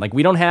so on. Like,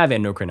 we don't have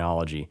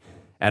endocrinology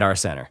at our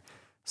center,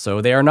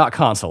 so they are not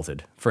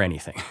consulted for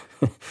anything.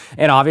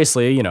 And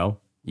obviously,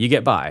 you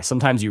get by.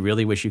 Sometimes you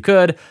really wish you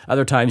could.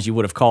 Other times you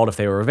would have called if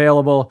they were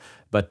available.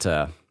 But,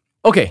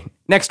 okay,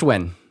 next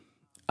one.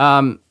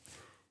 You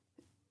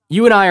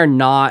and I are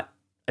not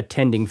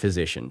attending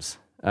physicians.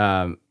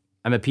 I'm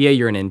a PA,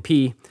 you're an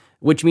NP,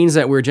 which means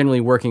that we're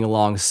generally working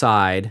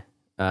alongside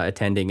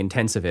attending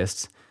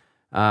intensivists.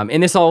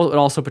 And this would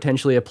also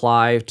potentially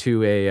apply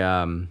to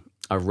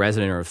a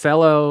resident or a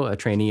fellow, a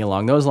trainee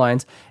along those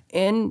lines.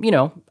 And,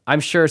 I'm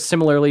sure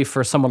similarly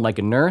for someone like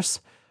a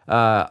nurse,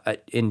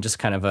 in just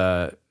kind of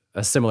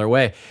a similar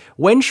way.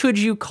 When should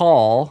you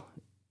call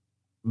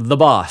the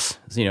boss,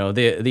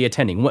 the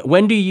attending?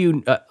 When do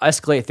you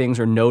escalate things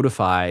or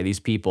notify these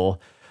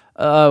people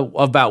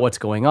about what's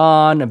going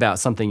on, about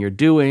something you're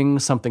doing,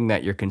 something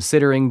that you're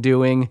considering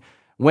doing?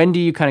 When do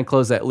you kind of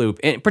close that loop?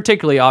 And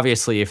particularly,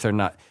 obviously, if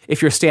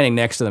you're standing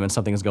next to them and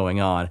something's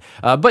going on.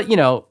 But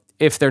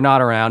if they're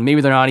not around,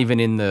 maybe they're not even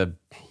in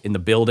the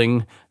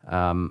building.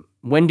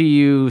 When do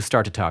you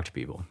start to talk to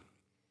people?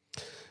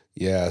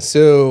 Yeah.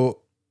 So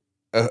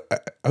I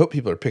hope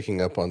people are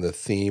picking up on the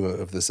theme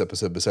of this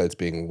episode, besides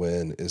being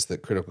when, is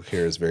that critical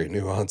care is very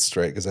nuanced,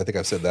 right? Because I think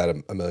I've said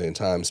that a million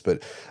times,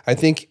 but I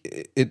think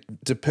it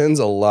depends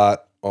a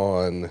lot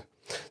on...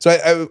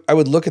 So I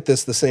would look at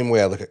this the same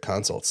way I look at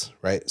consults,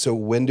 right? So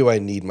when do I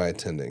need my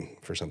attending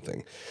for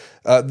something?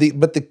 But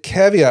the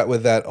caveat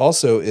with that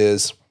also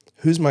is,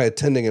 who's my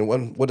attending and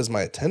what does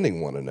my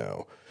attending want to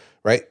know,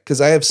 right? Because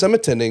I have some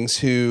attendings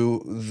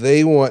who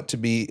they want to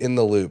be in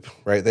the loop,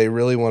 right? They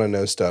really want to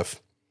know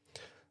stuff.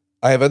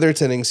 I have other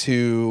attendings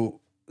who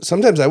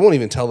sometimes I won't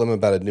even tell them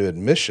about a new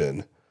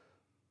admission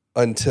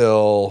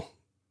until,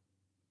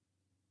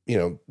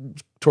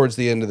 towards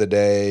the end of the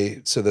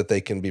day so that they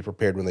can be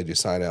prepared when they do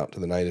sign out to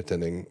the night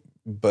attending,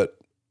 but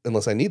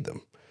unless I need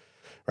them,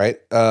 right?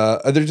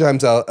 Other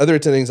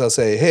attendings, I'll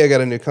say, hey, I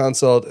got a new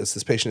consult. It's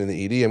this patient in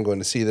the ED. I'm going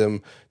to see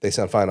them. They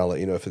sound fine. I'll let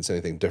you know if it's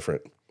anything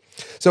different.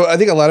 So I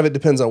think a lot of it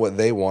depends on what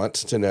they want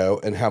to know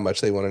and how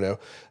much they want to know.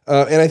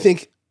 And I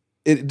think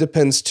it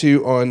depends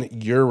too on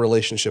your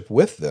relationship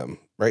with them,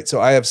 right? So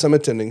I have some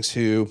attendings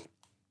who,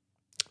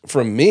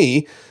 from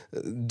me,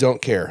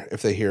 don't care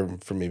if they hear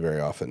from me very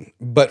often.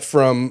 But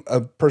from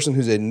a person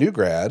who's a new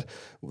grad,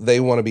 they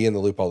want to be in the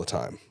loop all the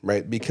time,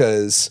 right?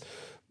 Because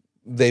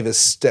we've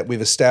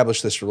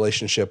established this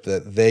relationship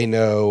that they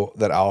know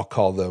that I'll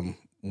call them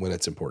when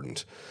it's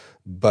important.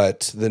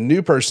 But the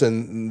new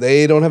person,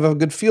 they don't have a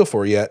good feel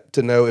for yet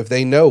to know if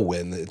they know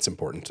when it's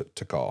important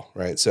to call,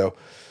 right? So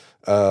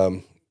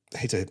I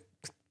hate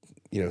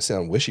to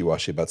sound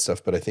wishy-washy about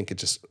stuff, but I think it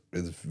just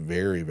is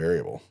very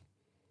variable.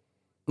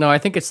 No, I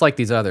think it's like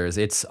these others.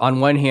 It's on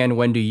one hand,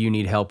 when do you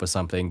need help with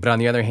something? But on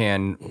the other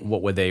hand,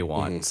 what would they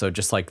want? Mm-hmm. So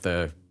just like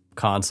the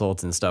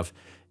consults and stuff,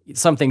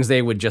 some things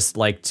they would just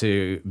like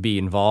to be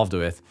involved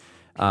with.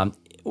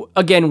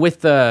 Again,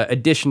 with the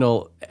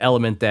additional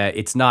element that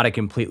it's not a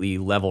completely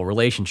level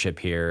relationship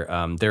here.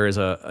 There is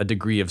a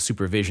degree of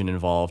supervision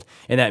involved,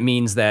 and that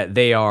means that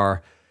they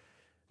are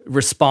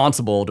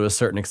responsible to a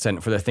certain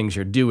extent for the things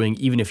you're doing,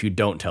 even if you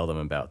don't tell them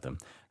about them.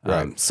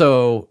 Right.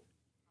 So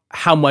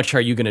how much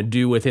are you going to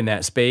do within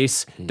that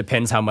space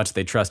depends how much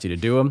they trust you to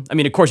do them. I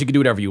mean, of course, you can do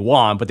whatever you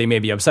want, but they may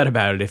be upset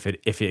about it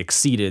if it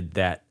exceeded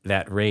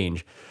that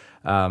range.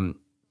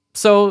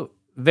 So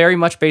very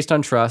much based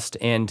on trust,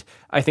 and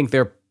I think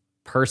their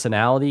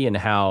personality and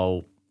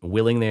how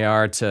willing they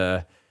are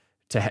to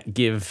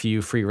give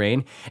you free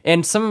rein.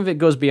 And some of it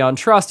goes beyond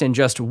trust and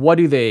just what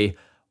do they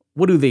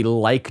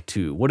like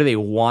to, what do they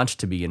want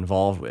to be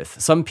involved with?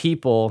 Some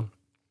people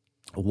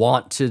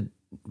want to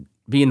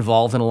be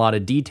involved in a lot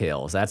of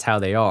details. That's how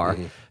they are.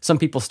 Mm-hmm. Some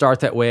people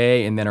start that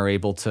way and then are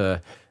able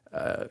to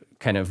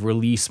kind of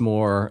release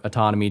more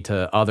autonomy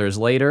to others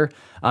later.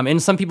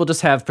 And some people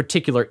just have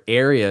particular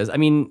areas. I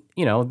mean,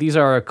 these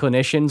are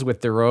clinicians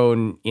with their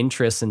own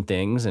interests and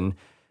things, and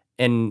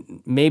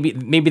maybe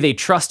they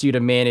trust you to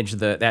manage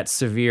that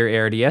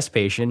severe ARDS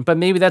patient, but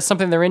maybe that's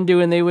something they're into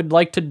and they would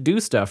like to do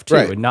stuff too,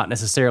 right. And not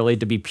necessarily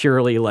to be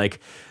purely like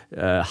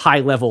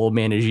high-level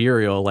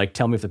managerial, like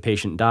tell me if the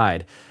patient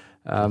died.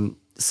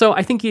 So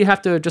I think you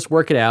have to just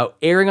work it out,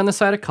 erring on the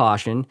side of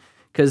caution,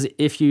 because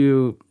if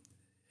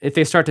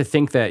they start to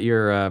think that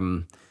you're,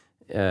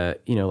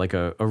 like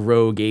a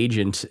rogue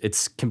agent,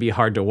 it can be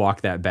hard to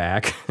walk that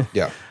back.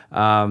 Yeah.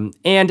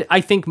 And I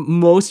think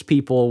most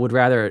people would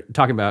rather,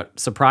 talking about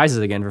surprises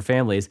again for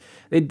families,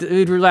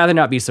 they'd rather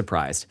not be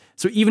surprised.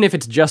 So even if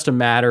it's just a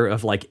matter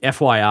of like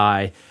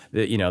FYI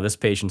that, this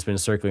patient's been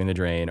circling the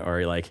drain,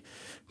 or like,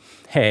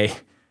 hey,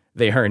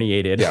 they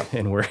herniated, yeah,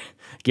 and we're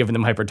giving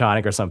them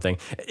hypertonic or something.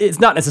 It's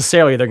not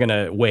necessarily they're going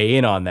to weigh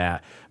in on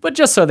that, but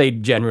just so they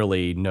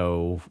generally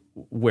know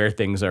where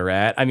things are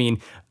at. I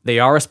mean, they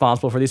are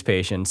responsible for these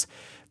patients.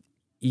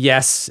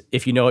 Yes,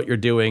 if you know what you're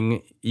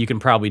doing, you can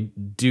probably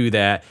do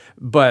that.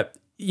 But,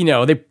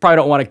 they probably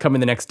don't want to come in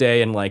the next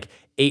day and like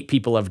 8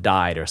 people have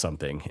died or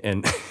something.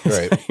 And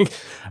right. Like,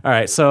 all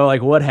right, so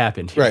like what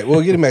happened here? Right.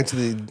 Well, getting back to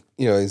the,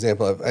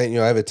 example of, I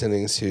have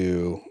attendings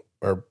who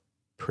are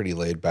pretty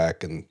laid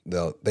back and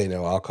they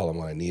know I'll call them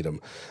when I need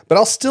them, but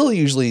I'll still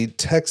usually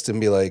text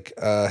and be like,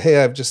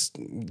 hey, I've just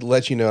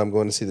let you know I'm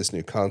going to see this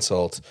new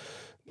consult.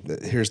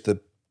 Here's the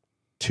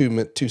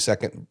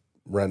 2-second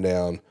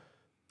rundown.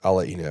 I'll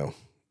let you know.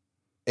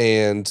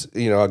 And,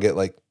 I'll get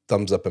like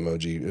thumbs up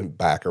emoji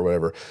back or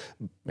whatever.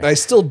 But I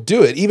still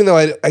do it, even though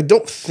I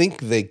don't think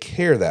they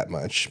care that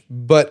much.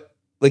 But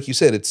like you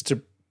said, it's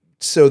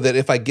so that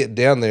if I get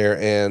down there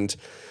and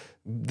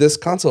this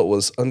consult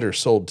was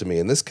undersold to me,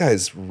 and this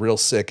guy's real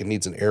sick and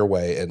needs an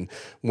airway, and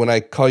when I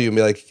call you and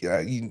be like,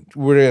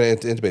 we're going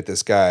to intubate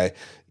this guy,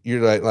 you're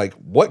like,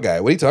 what guy?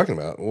 What are you talking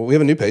about? Well, we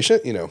have a new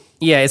patient,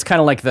 Yeah, it's kind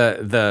of like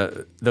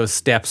those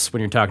steps when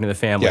you're talking to the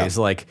families.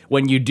 Yeah. Like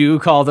when you do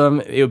call them,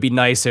 it would be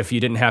nice if you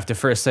didn't have to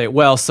first say,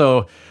 well,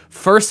 so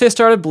first they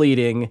started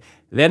bleeding,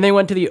 then they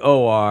went to the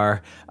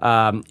OR,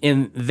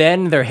 and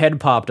then their head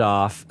popped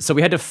off. So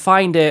we had to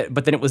find it,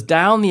 but then it was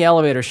down the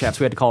elevator shaft,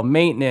 so we had to call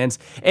maintenance.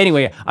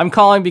 Anyway, I'm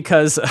calling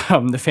because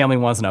the family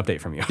wants an update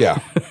from you. Yeah.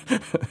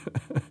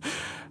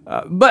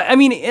 But I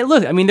mean,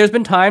 look, there's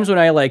been times when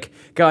I like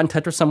got in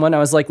touch with someone. I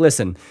was like,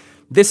 listen,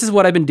 this is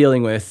what I've been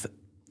dealing with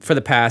for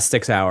the past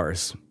 6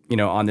 hours,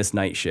 on this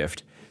night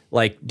shift.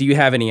 Like, do you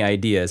have any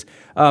ideas?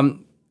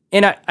 And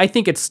I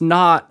think it's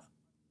not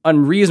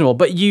unreasonable,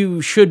 but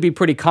you should be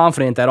pretty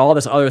confident that all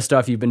this other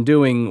stuff you've been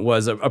doing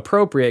was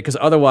appropriate, because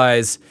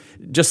otherwise,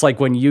 just like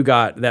when you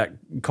got that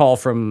call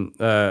from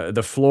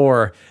the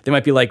floor, they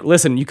might be like,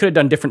 listen, you could have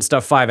done different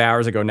stuff 5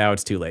 hours ago, now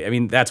it's too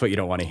late. That's what you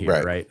don't want to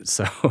hear, right?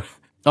 So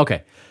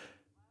Okay.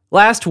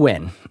 Last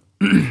when.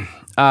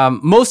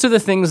 Most of the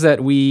things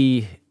that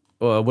we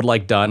would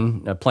like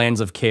done,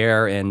 plans of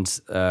care and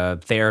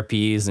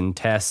therapies and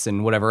tests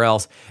and whatever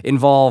else,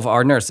 involve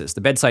our nurses.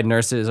 The bedside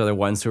nurses are the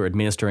ones who are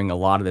administering a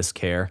lot of this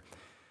care.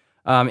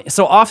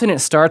 So often it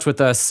starts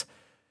with us,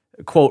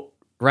 quote,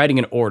 writing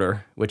an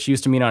order, which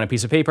used to mean on a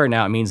piece of paper.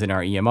 Now it means in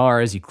our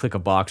EMRs, you click a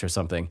box or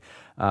something.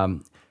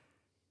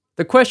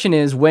 The question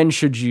is, when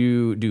should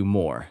you do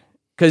more?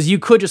 Because you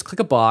could just click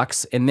a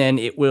box and then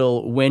it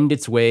will wend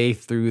its way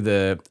through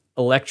the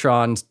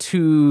electrons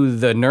to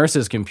the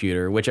nurse's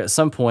computer, which at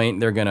some point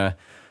they're going to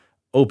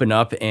open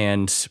up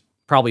and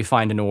probably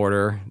find an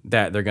order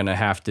that they're going to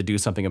have to do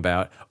something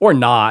about, or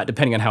not,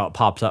 depending on how it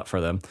pops up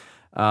for them.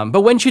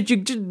 But when should you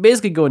just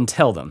basically go and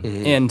tell them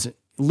and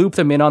loop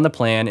them in on the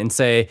plan and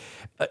say,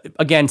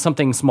 again,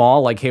 something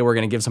small like, hey, we're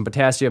going to give some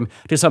potassium,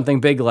 to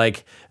something big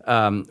like,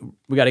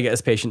 we got to get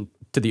this patient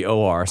to the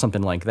OR,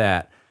 something like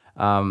that.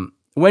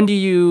 When do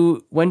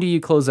you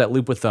close that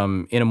loop with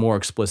them in a more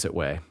explicit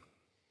way?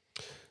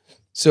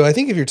 So I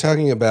think if you're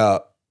talking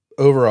about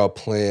overall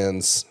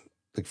plans,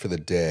 like for the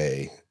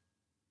day,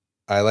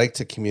 I like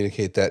to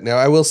communicate that. Now,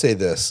 I will say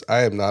this.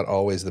 I am not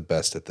always the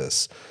best at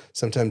this.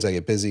 Sometimes I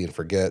get busy and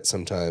forget.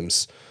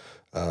 Sometimes,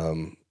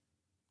 I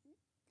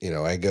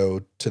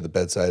go to the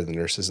bedside and the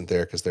nurse isn't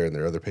there because they're in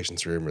their other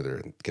patient's room or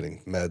they're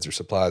getting meds or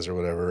supplies or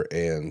whatever.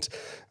 And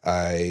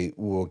I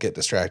will get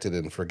distracted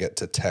and forget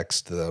to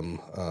text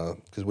them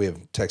because we have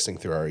texting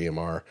through our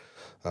EMR,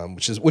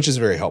 which is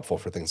very helpful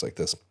for things like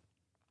this.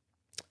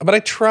 But I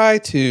try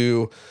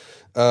to,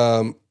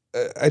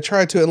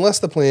 unless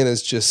the plan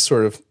is just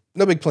sort of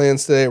no big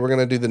plans today, we're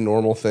going to do the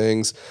normal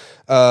things.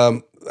 I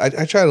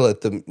try to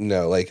let them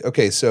know, like,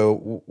 okay,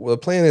 so the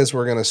plan is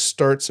we're going to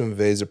start some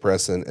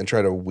vasopressin and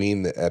try to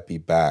wean the epi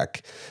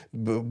back.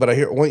 But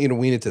I want you to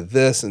wean it to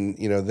this and,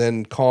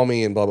 then call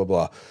me and blah, blah,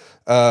 blah.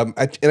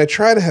 I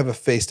try to have a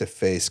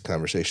face-to-face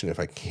conversation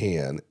if I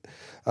can.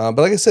 But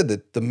like I said,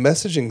 the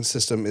messaging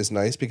system is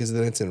nice because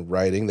then it's in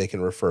writing. They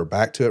can refer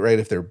back to it, right?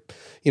 If they're,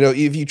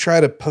 if you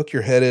try to poke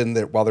your head in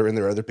there while they're in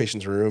their other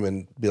patient's room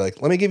and be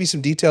like, let me give you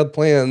some detailed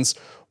plans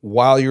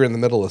while you're in the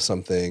middle of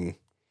something,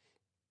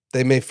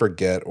 they may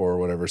forget or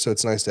whatever. So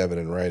it's nice to have it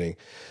in writing.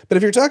 But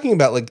if you're talking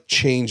about like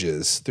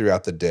changes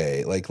throughout the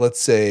day, like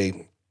let's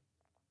say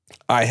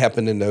I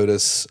happen to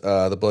notice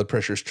the blood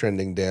pressure is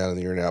trending down and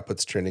the urine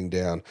output's trending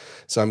down,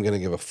 so I'm going to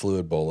give a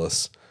fluid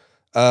bolus.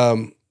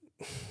 Like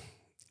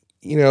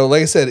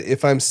I said,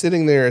 if I'm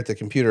sitting there at the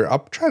computer,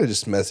 I'll try to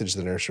just message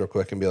the nurse real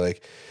quick and be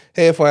like,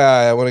 hey,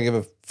 FYI, I want to give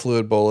a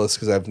fluid bolus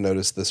because I've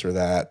noticed this or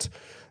that.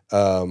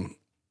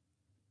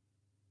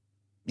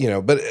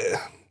 But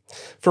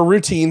for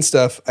routine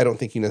stuff, I don't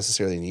think you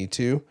necessarily need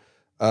to.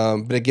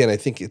 But again, I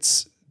think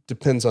it's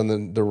depends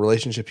on the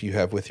relationship you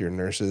have with your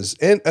nurses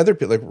and other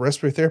people, like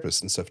respiratory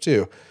therapists and stuff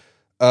too.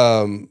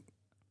 Are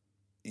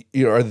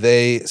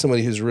they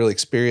somebody who's really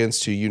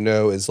experienced who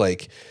is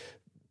like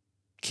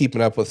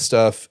keeping up with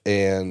stuff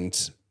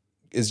and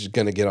is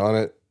going to get on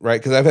it, right?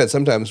 Because I've had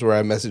sometimes where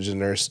I message a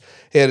nurse,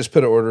 hey, I just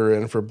put an order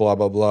in for blah,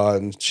 blah, blah.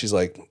 And she's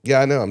like, yeah,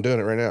 I know, I'm doing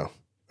it right now.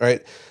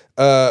 Right.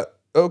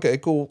 Okay,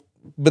 cool.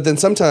 But then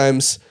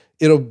sometimes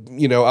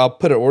I'll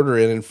put an order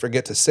in and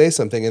forget to say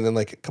something. And then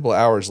like a couple of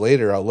hours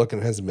later, I'll look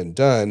and it hasn't been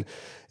done.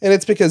 And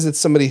it's because it's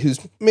somebody who's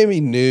maybe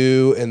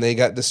new and they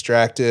got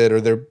distracted or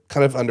they're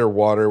kind of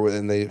underwater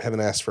and they haven't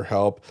asked for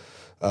help.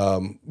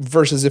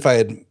 Versus if I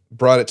had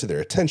brought it to their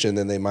attention,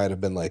 then they might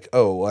have been like,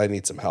 oh, well, I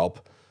need some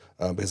help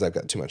because I've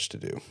got too much to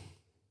do.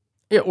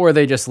 Yeah, or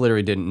they just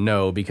literally didn't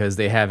know because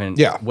they haven't,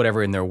 Yeah.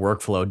 whatever in their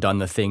workflow, done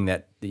the thing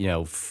that,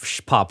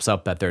 pops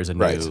up that there's a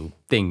new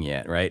thing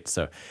yet, right?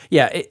 So,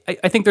 yeah,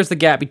 I think there's the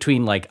gap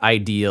between like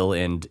ideal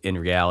and in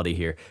reality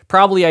here.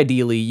 Probably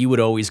ideally, you would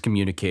always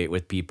communicate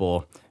with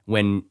people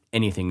when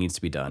anything needs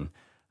to be done.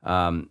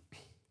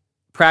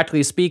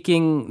 Practically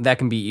speaking, that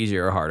can be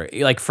easier or harder.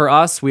 Like for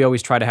us, we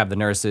always try to have the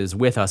nurses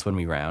with us when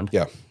we round.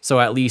 Yeah. So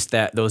at least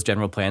those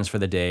general plans for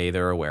the day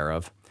they're aware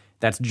of.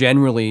 That's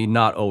generally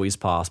not always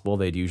possible.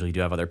 They usually do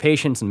have other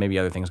patients and maybe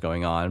other things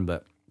going on,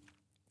 but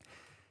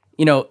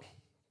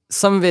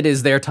some of it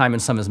is their time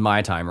and some is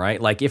my time, right?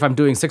 Like if I'm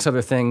doing 6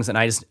 other things and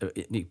I just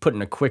put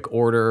in a quick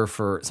order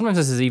for, sometimes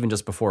this is even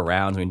just before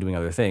rounds when doing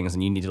other things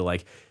and you need to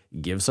like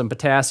give some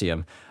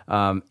potassium.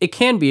 It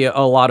can be a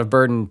lot of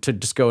burden to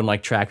just go and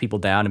like track people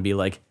down and be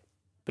like,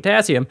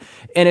 potassium,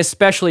 and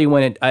especially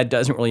when it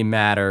doesn't really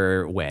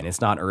matter when.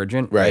 It's not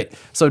urgent, right?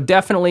 So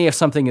definitely if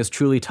something is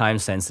truly time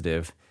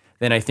sensitive,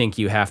 then I think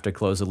you have to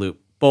close the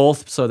loop,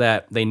 both so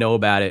that they know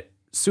about it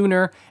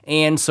sooner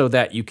and so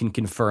that you can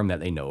confirm that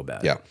they know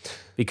about it.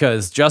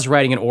 Because just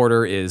writing an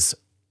order is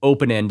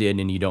open-ended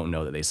and you don't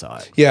know that they saw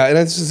it. Yeah, and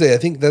I was just say, I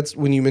think that's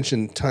when you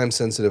mentioned time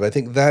sensitive, I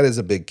think that is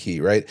a big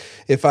key, right?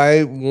 If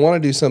I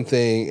want to do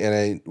something and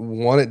I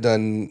want it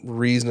done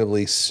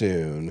reasonably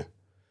soon,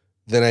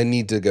 then I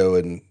need to go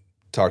and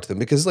talk to them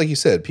because like you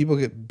said, people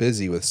get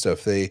busy with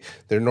stuff.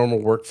 Their normal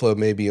workflow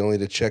may be only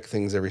to check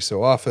things every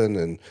so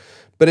often.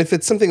 But if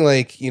it's something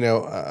like,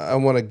 I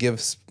want to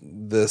give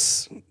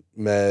this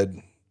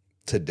med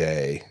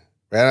today,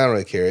 right? I don't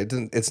really care.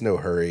 It's no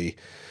hurry,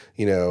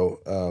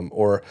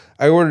 or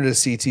I ordered a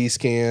CT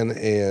scan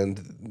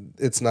and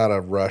it's not a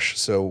rush.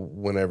 So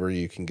whenever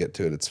you can get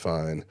to it, it's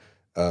fine.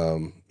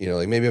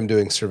 Like maybe I'm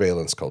doing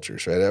surveillance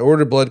cultures, right? I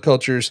ordered blood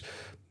cultures.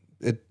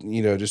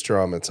 Just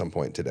draw them at some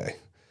point today.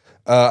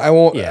 I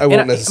won't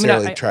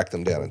necessarily track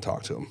them down and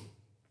talk to them.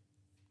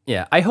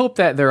 Yeah, I hope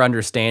that they're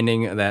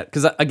understanding that,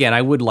 because again,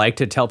 I would like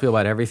to tell people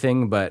about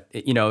everything, but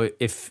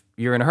if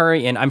you're in a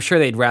hurry, and I'm sure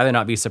they'd rather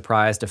not be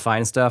surprised to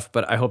find stuff,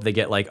 but I hope they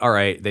get like, all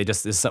right,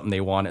 this is something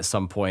they want at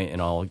some point,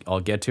 and I'll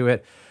get to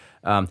it.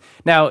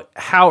 Now,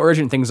 how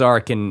urgent things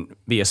are can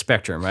be a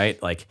spectrum, right?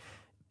 Like,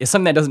 it's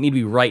something that doesn't need to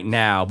be right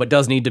now, but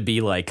does need to be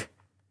like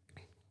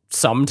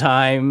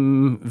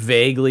sometime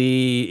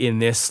vaguely in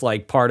this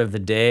like part of the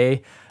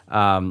day.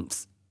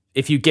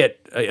 If you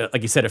get,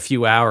 like you said, a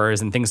few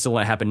hours and things still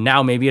don't happen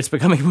now, maybe it's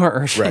becoming more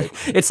urgent. Right.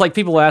 It's like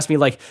people ask me,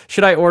 like,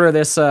 should I order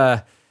this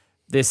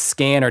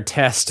scan or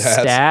test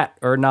stat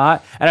or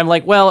not? And I'm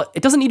like, well,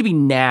 it doesn't need to be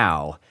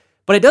now,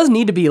 but it does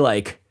need to be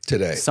like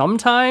today,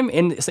 sometime.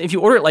 And if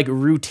you order it like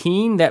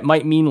routine, that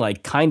might mean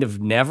like kind of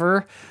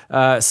never.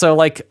 So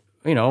like,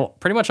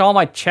 pretty much all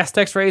my chest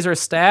x-rays are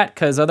stat,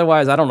 because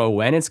otherwise I don't know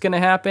when it's going to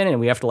happen, and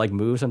we have to like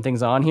move some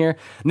things on here.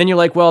 And then you're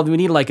like, well, do we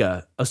need like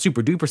a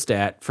super duper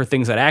stat for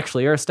things that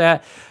actually are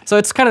stat? So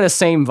it's kind of the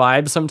same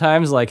vibe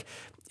sometimes. Like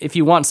if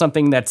you want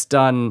something that's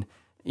done,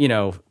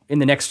 in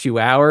the next few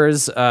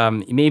hours,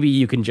 maybe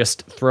you can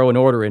just throw an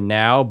order in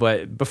now,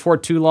 but before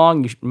too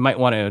long, you might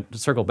want to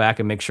circle back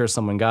and make sure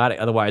someone got it.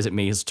 Otherwise, it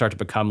may start to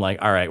become like,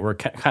 all right, we're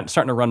kind of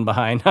starting to run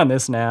behind on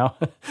this now.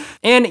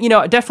 And,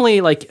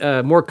 definitely like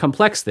more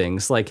complex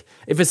things, like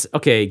if it's,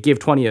 okay, give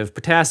 20 of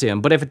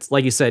potassium, but if it's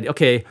like you said,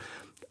 okay,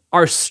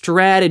 our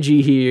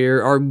strategy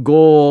here, our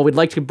goal, we'd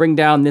like to bring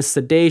down this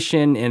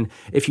sedation, and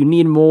if you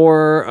need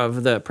more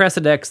of the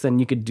Precedex, then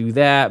you could do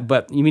that,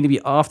 but you need to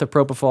be off the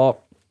propofol.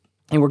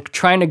 And we're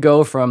trying to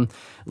go from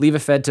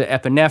Levophed to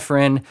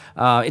epinephrine.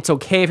 It's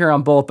okay if you're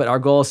on both, but our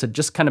goal is to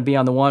just kind of be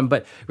on the one.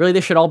 But really,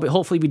 this should all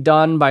hopefully be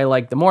done by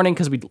like the morning,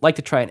 because we'd like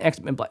to try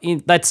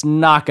an that's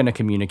not going to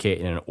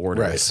communicate in an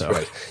order. Right, so.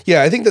 Right.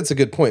 Yeah, I think that's a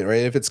good point,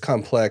 right? If it's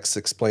complex,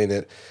 explain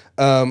it.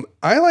 I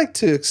like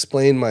to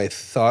explain my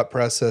thought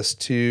process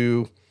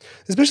to,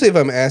 especially if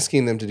I'm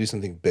asking them to do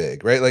something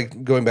big, right?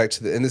 Like going back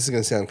to and this is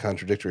going to sound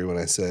contradictory when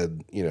I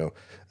said,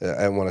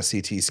 I want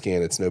a CT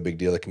scan. It's no big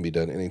deal. It can be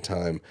done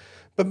anytime.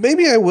 But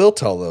maybe I will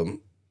tell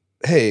them,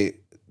 hey,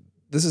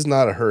 this is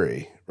not a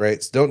hurry,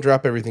 right? So don't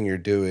drop everything you're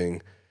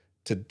doing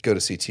to go to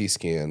CT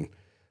scan.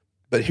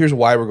 But here's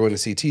why we're going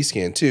to CT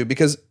scan too,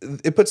 because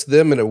it puts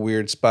them in a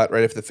weird spot,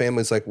 right? If the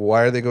family's like,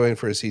 why are they going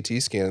for a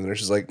CT scan? And they're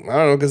just like, I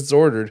don't know, because it's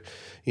ordered,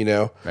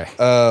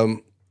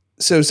 Right.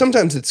 So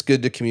sometimes it's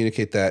good to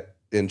communicate that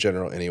in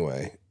general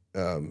anyway,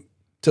 to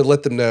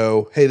let them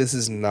know, hey, this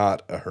is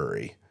not a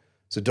hurry.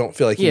 So don't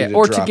feel like you need to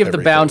or drop to give everything.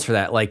 the bounds for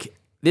that, like,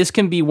 this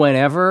can be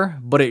whenever,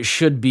 but it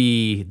should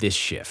be this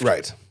shift.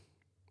 Right.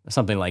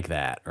 Something like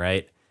that,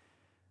 right?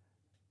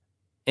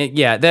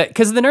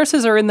 Because the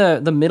nurses are in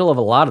the middle of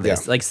a lot of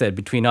this. Yeah. Like I said,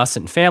 between us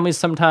and families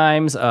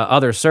sometimes,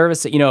 other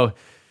services,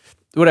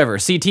 whatever.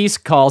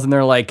 CT calls and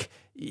they're like,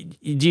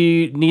 do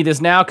you need this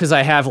now? Because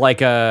I have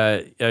like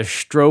a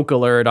stroke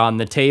alert on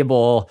the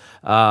table.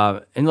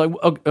 And like,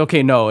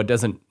 okay, no, it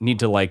doesn't need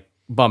to like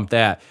bump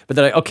that. But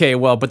they're like, okay,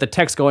 well, but the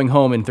tech's going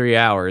home in 3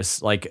 hours.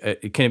 Like,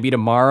 can it be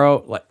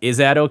tomorrow? Like, is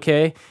that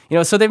okay?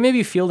 So they may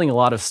be fielding a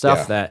lot of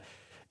stuff that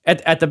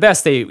at the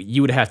best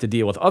you would have to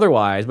deal with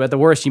otherwise, but at the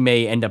worst you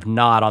may end up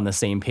not on the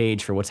same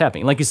page for what's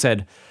happening. Like you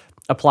said,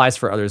 applies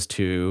for others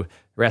too,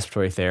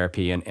 respiratory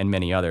therapy and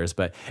many others.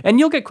 And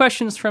you'll get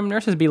questions from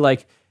nurses be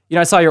like,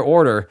 I saw your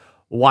order.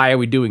 Why are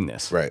we doing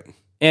this? Right.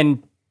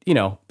 And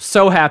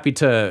so happy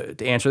to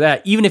answer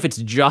that, even if it's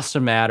just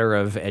a matter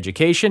of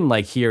education,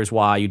 like here's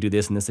why you do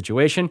this in this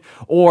situation,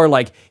 or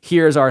like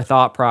here's our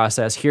thought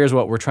process, here's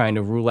what we're trying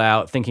to rule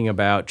out, thinking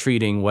about,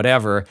 treating,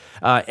 whatever.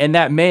 And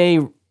that may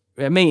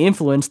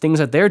influence things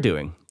that they're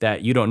doing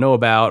that you don't know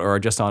about or are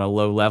just on a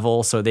low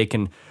level, so they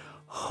can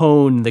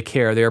hone the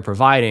care they're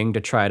providing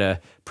to try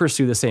to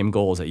pursue the same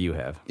goals that you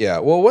have. Yeah,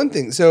 well, one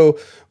thing, so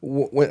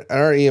when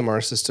our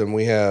EMR system,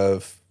 we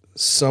have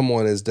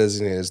someone is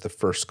designated as the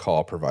first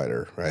call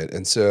provider, right?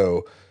 And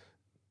so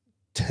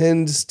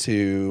tends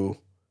to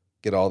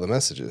get all the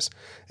messages.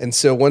 And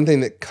so one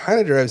thing that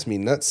kind of drives me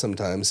nuts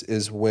sometimes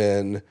is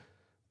when,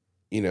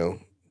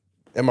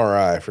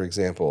 MRI, for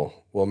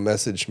example, will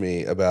message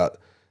me about,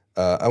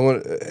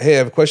 hey, I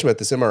have a question about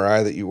this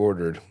MRI that you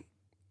ordered.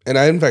 And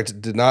I, in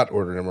fact, did not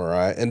order an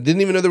MRI and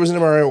didn't even know there was an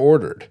MRI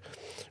ordered,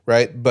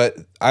 right? But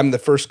I'm the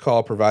first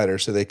call provider,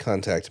 so they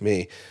contact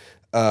me.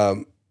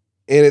 And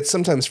it's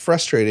sometimes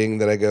frustrating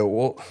that I go,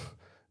 well,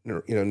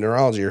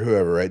 neurology or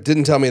whoever, right,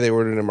 didn't tell me they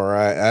ordered an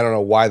MRI. I don't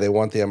know why they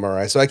want the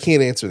MRI, so I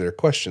can't answer their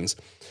questions.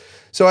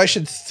 So I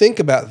should think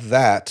about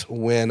that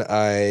when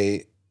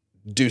I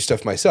do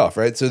stuff myself,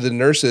 right? So the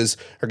nurses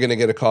are going to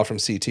get a call from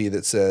CT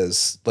that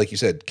says, like you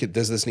said,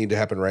 does this need to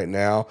happen right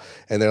now?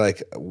 And they're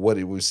like, what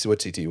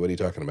CT? What are you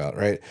talking about,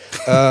 right?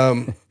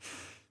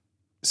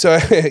 So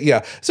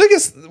yeah. So I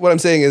guess what I'm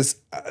saying is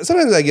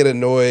sometimes I get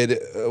annoyed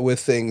with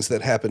things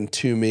that happen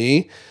to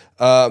me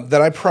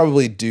that I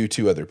probably do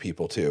to other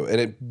people too,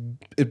 and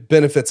it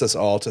benefits us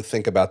all to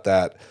think about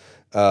that,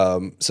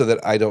 so that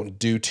I don't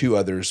do to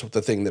others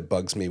the thing that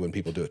bugs me when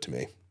people do it to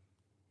me.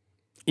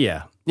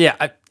 Yeah.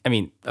 Yeah. I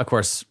mean, of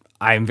course,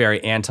 I'm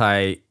very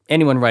anti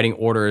anyone writing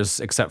orders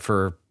except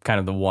for kind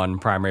of the one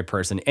primary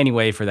person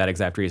anyway, for that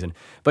exact reason.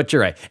 But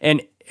you're right.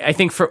 And I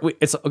think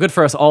it's good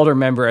for us all to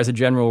remember as a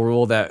general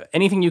rule that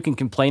anything you can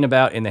complain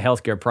about in the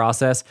healthcare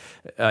process,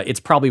 it's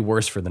probably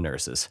worse for the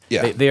nurses.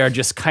 Yeah. They are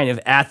just kind of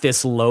at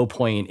this low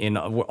point in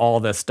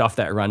all the stuff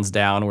that runs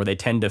down where they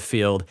tend to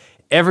field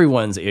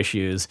everyone's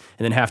issues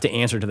and then have to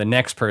answer to the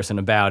next person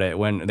about it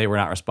when they were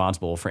not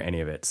responsible for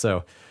any of it.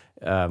 So,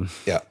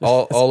 yeah,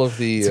 all of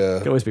the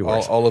could always be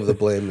worse. all of the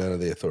blame, none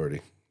of the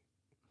authority.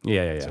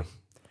 Yeah. So.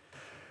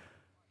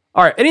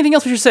 All right. Anything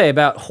else we should say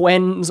about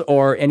whens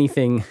or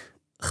anything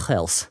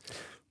else?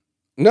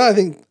 No, I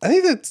think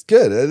that's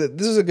good.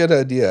 This is a good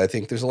idea. I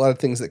think there's a lot of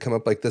things that come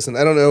up like this, and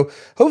I don't know.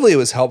 Hopefully, it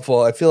was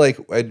helpful. I feel like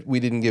we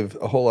didn't give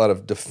a whole lot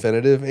of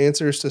definitive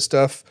answers to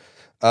stuff,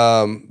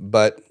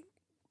 but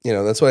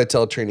that's what I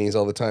tell trainees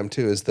all the time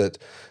too. Is that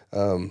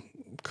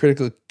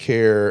critical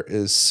care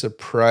is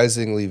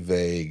surprisingly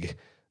vague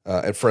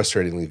and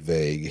frustratingly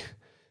vague,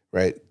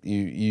 right?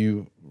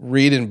 You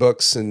read in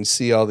books and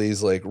see all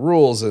these like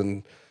rules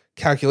and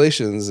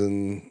calculations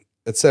and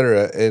et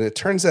cetera, and it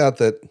turns out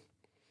that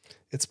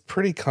it's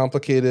pretty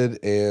complicated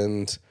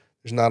and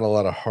there's not a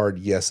lot of hard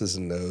yeses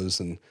and nos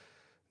and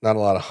not a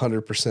lot of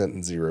 100%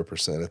 and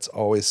 0%. It's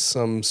always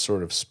some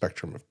sort of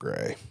spectrum of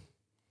gray.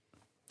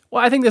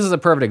 Well, I think this is a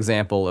perfect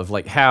example of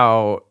like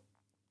how,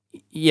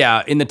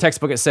 in the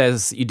textbook it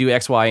says you do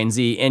X, Y, and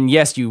Z, and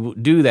yes, you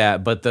do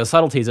that, but the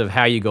subtleties of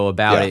how you go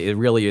about it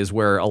really is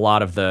where a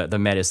lot of the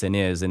medicine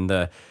is, and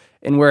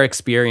where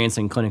experience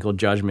and clinical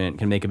judgment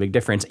can make a big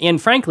difference.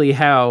 And frankly,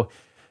 how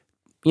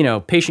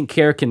patient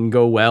care can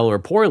go well or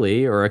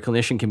poorly, or a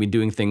clinician can be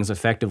doing things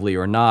effectively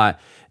or not,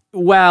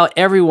 while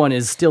everyone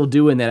is still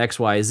doing that X,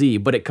 Y, Z,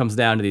 but it comes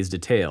down to these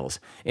details.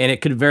 And it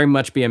could very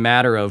much be a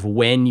matter of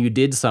when you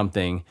did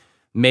something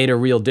made a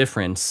real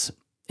difference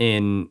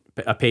in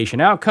a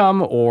patient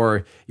outcome,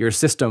 or your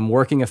system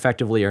working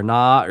effectively or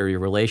not, or your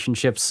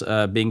relationships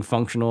being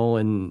functional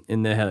in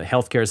the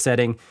healthcare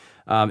setting.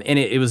 And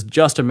it was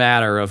just a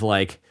matter of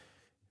like,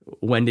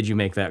 when did you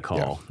make that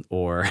call? Yeah.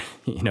 Or,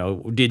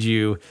 did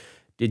you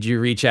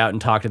reach out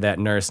and talk to that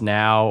nurse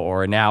now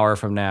or an hour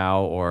from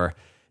now, or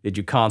did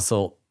you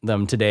consult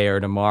them today or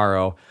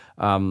tomorrow?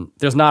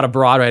 There's not a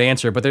broad right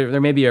answer, but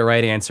there may be a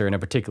right answer in a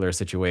particular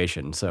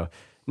situation. So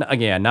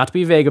again, not to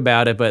be vague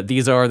about it, but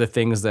these are the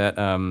things that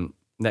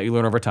that you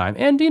learn over time.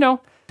 And,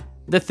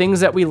 the things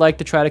that we like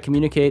to try to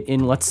communicate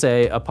in, let's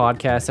say, a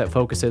podcast that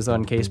focuses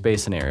on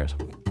case-based scenarios.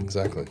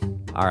 Exactly.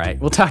 All right.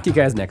 We'll talk to you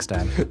guys next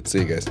time. See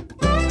you guys.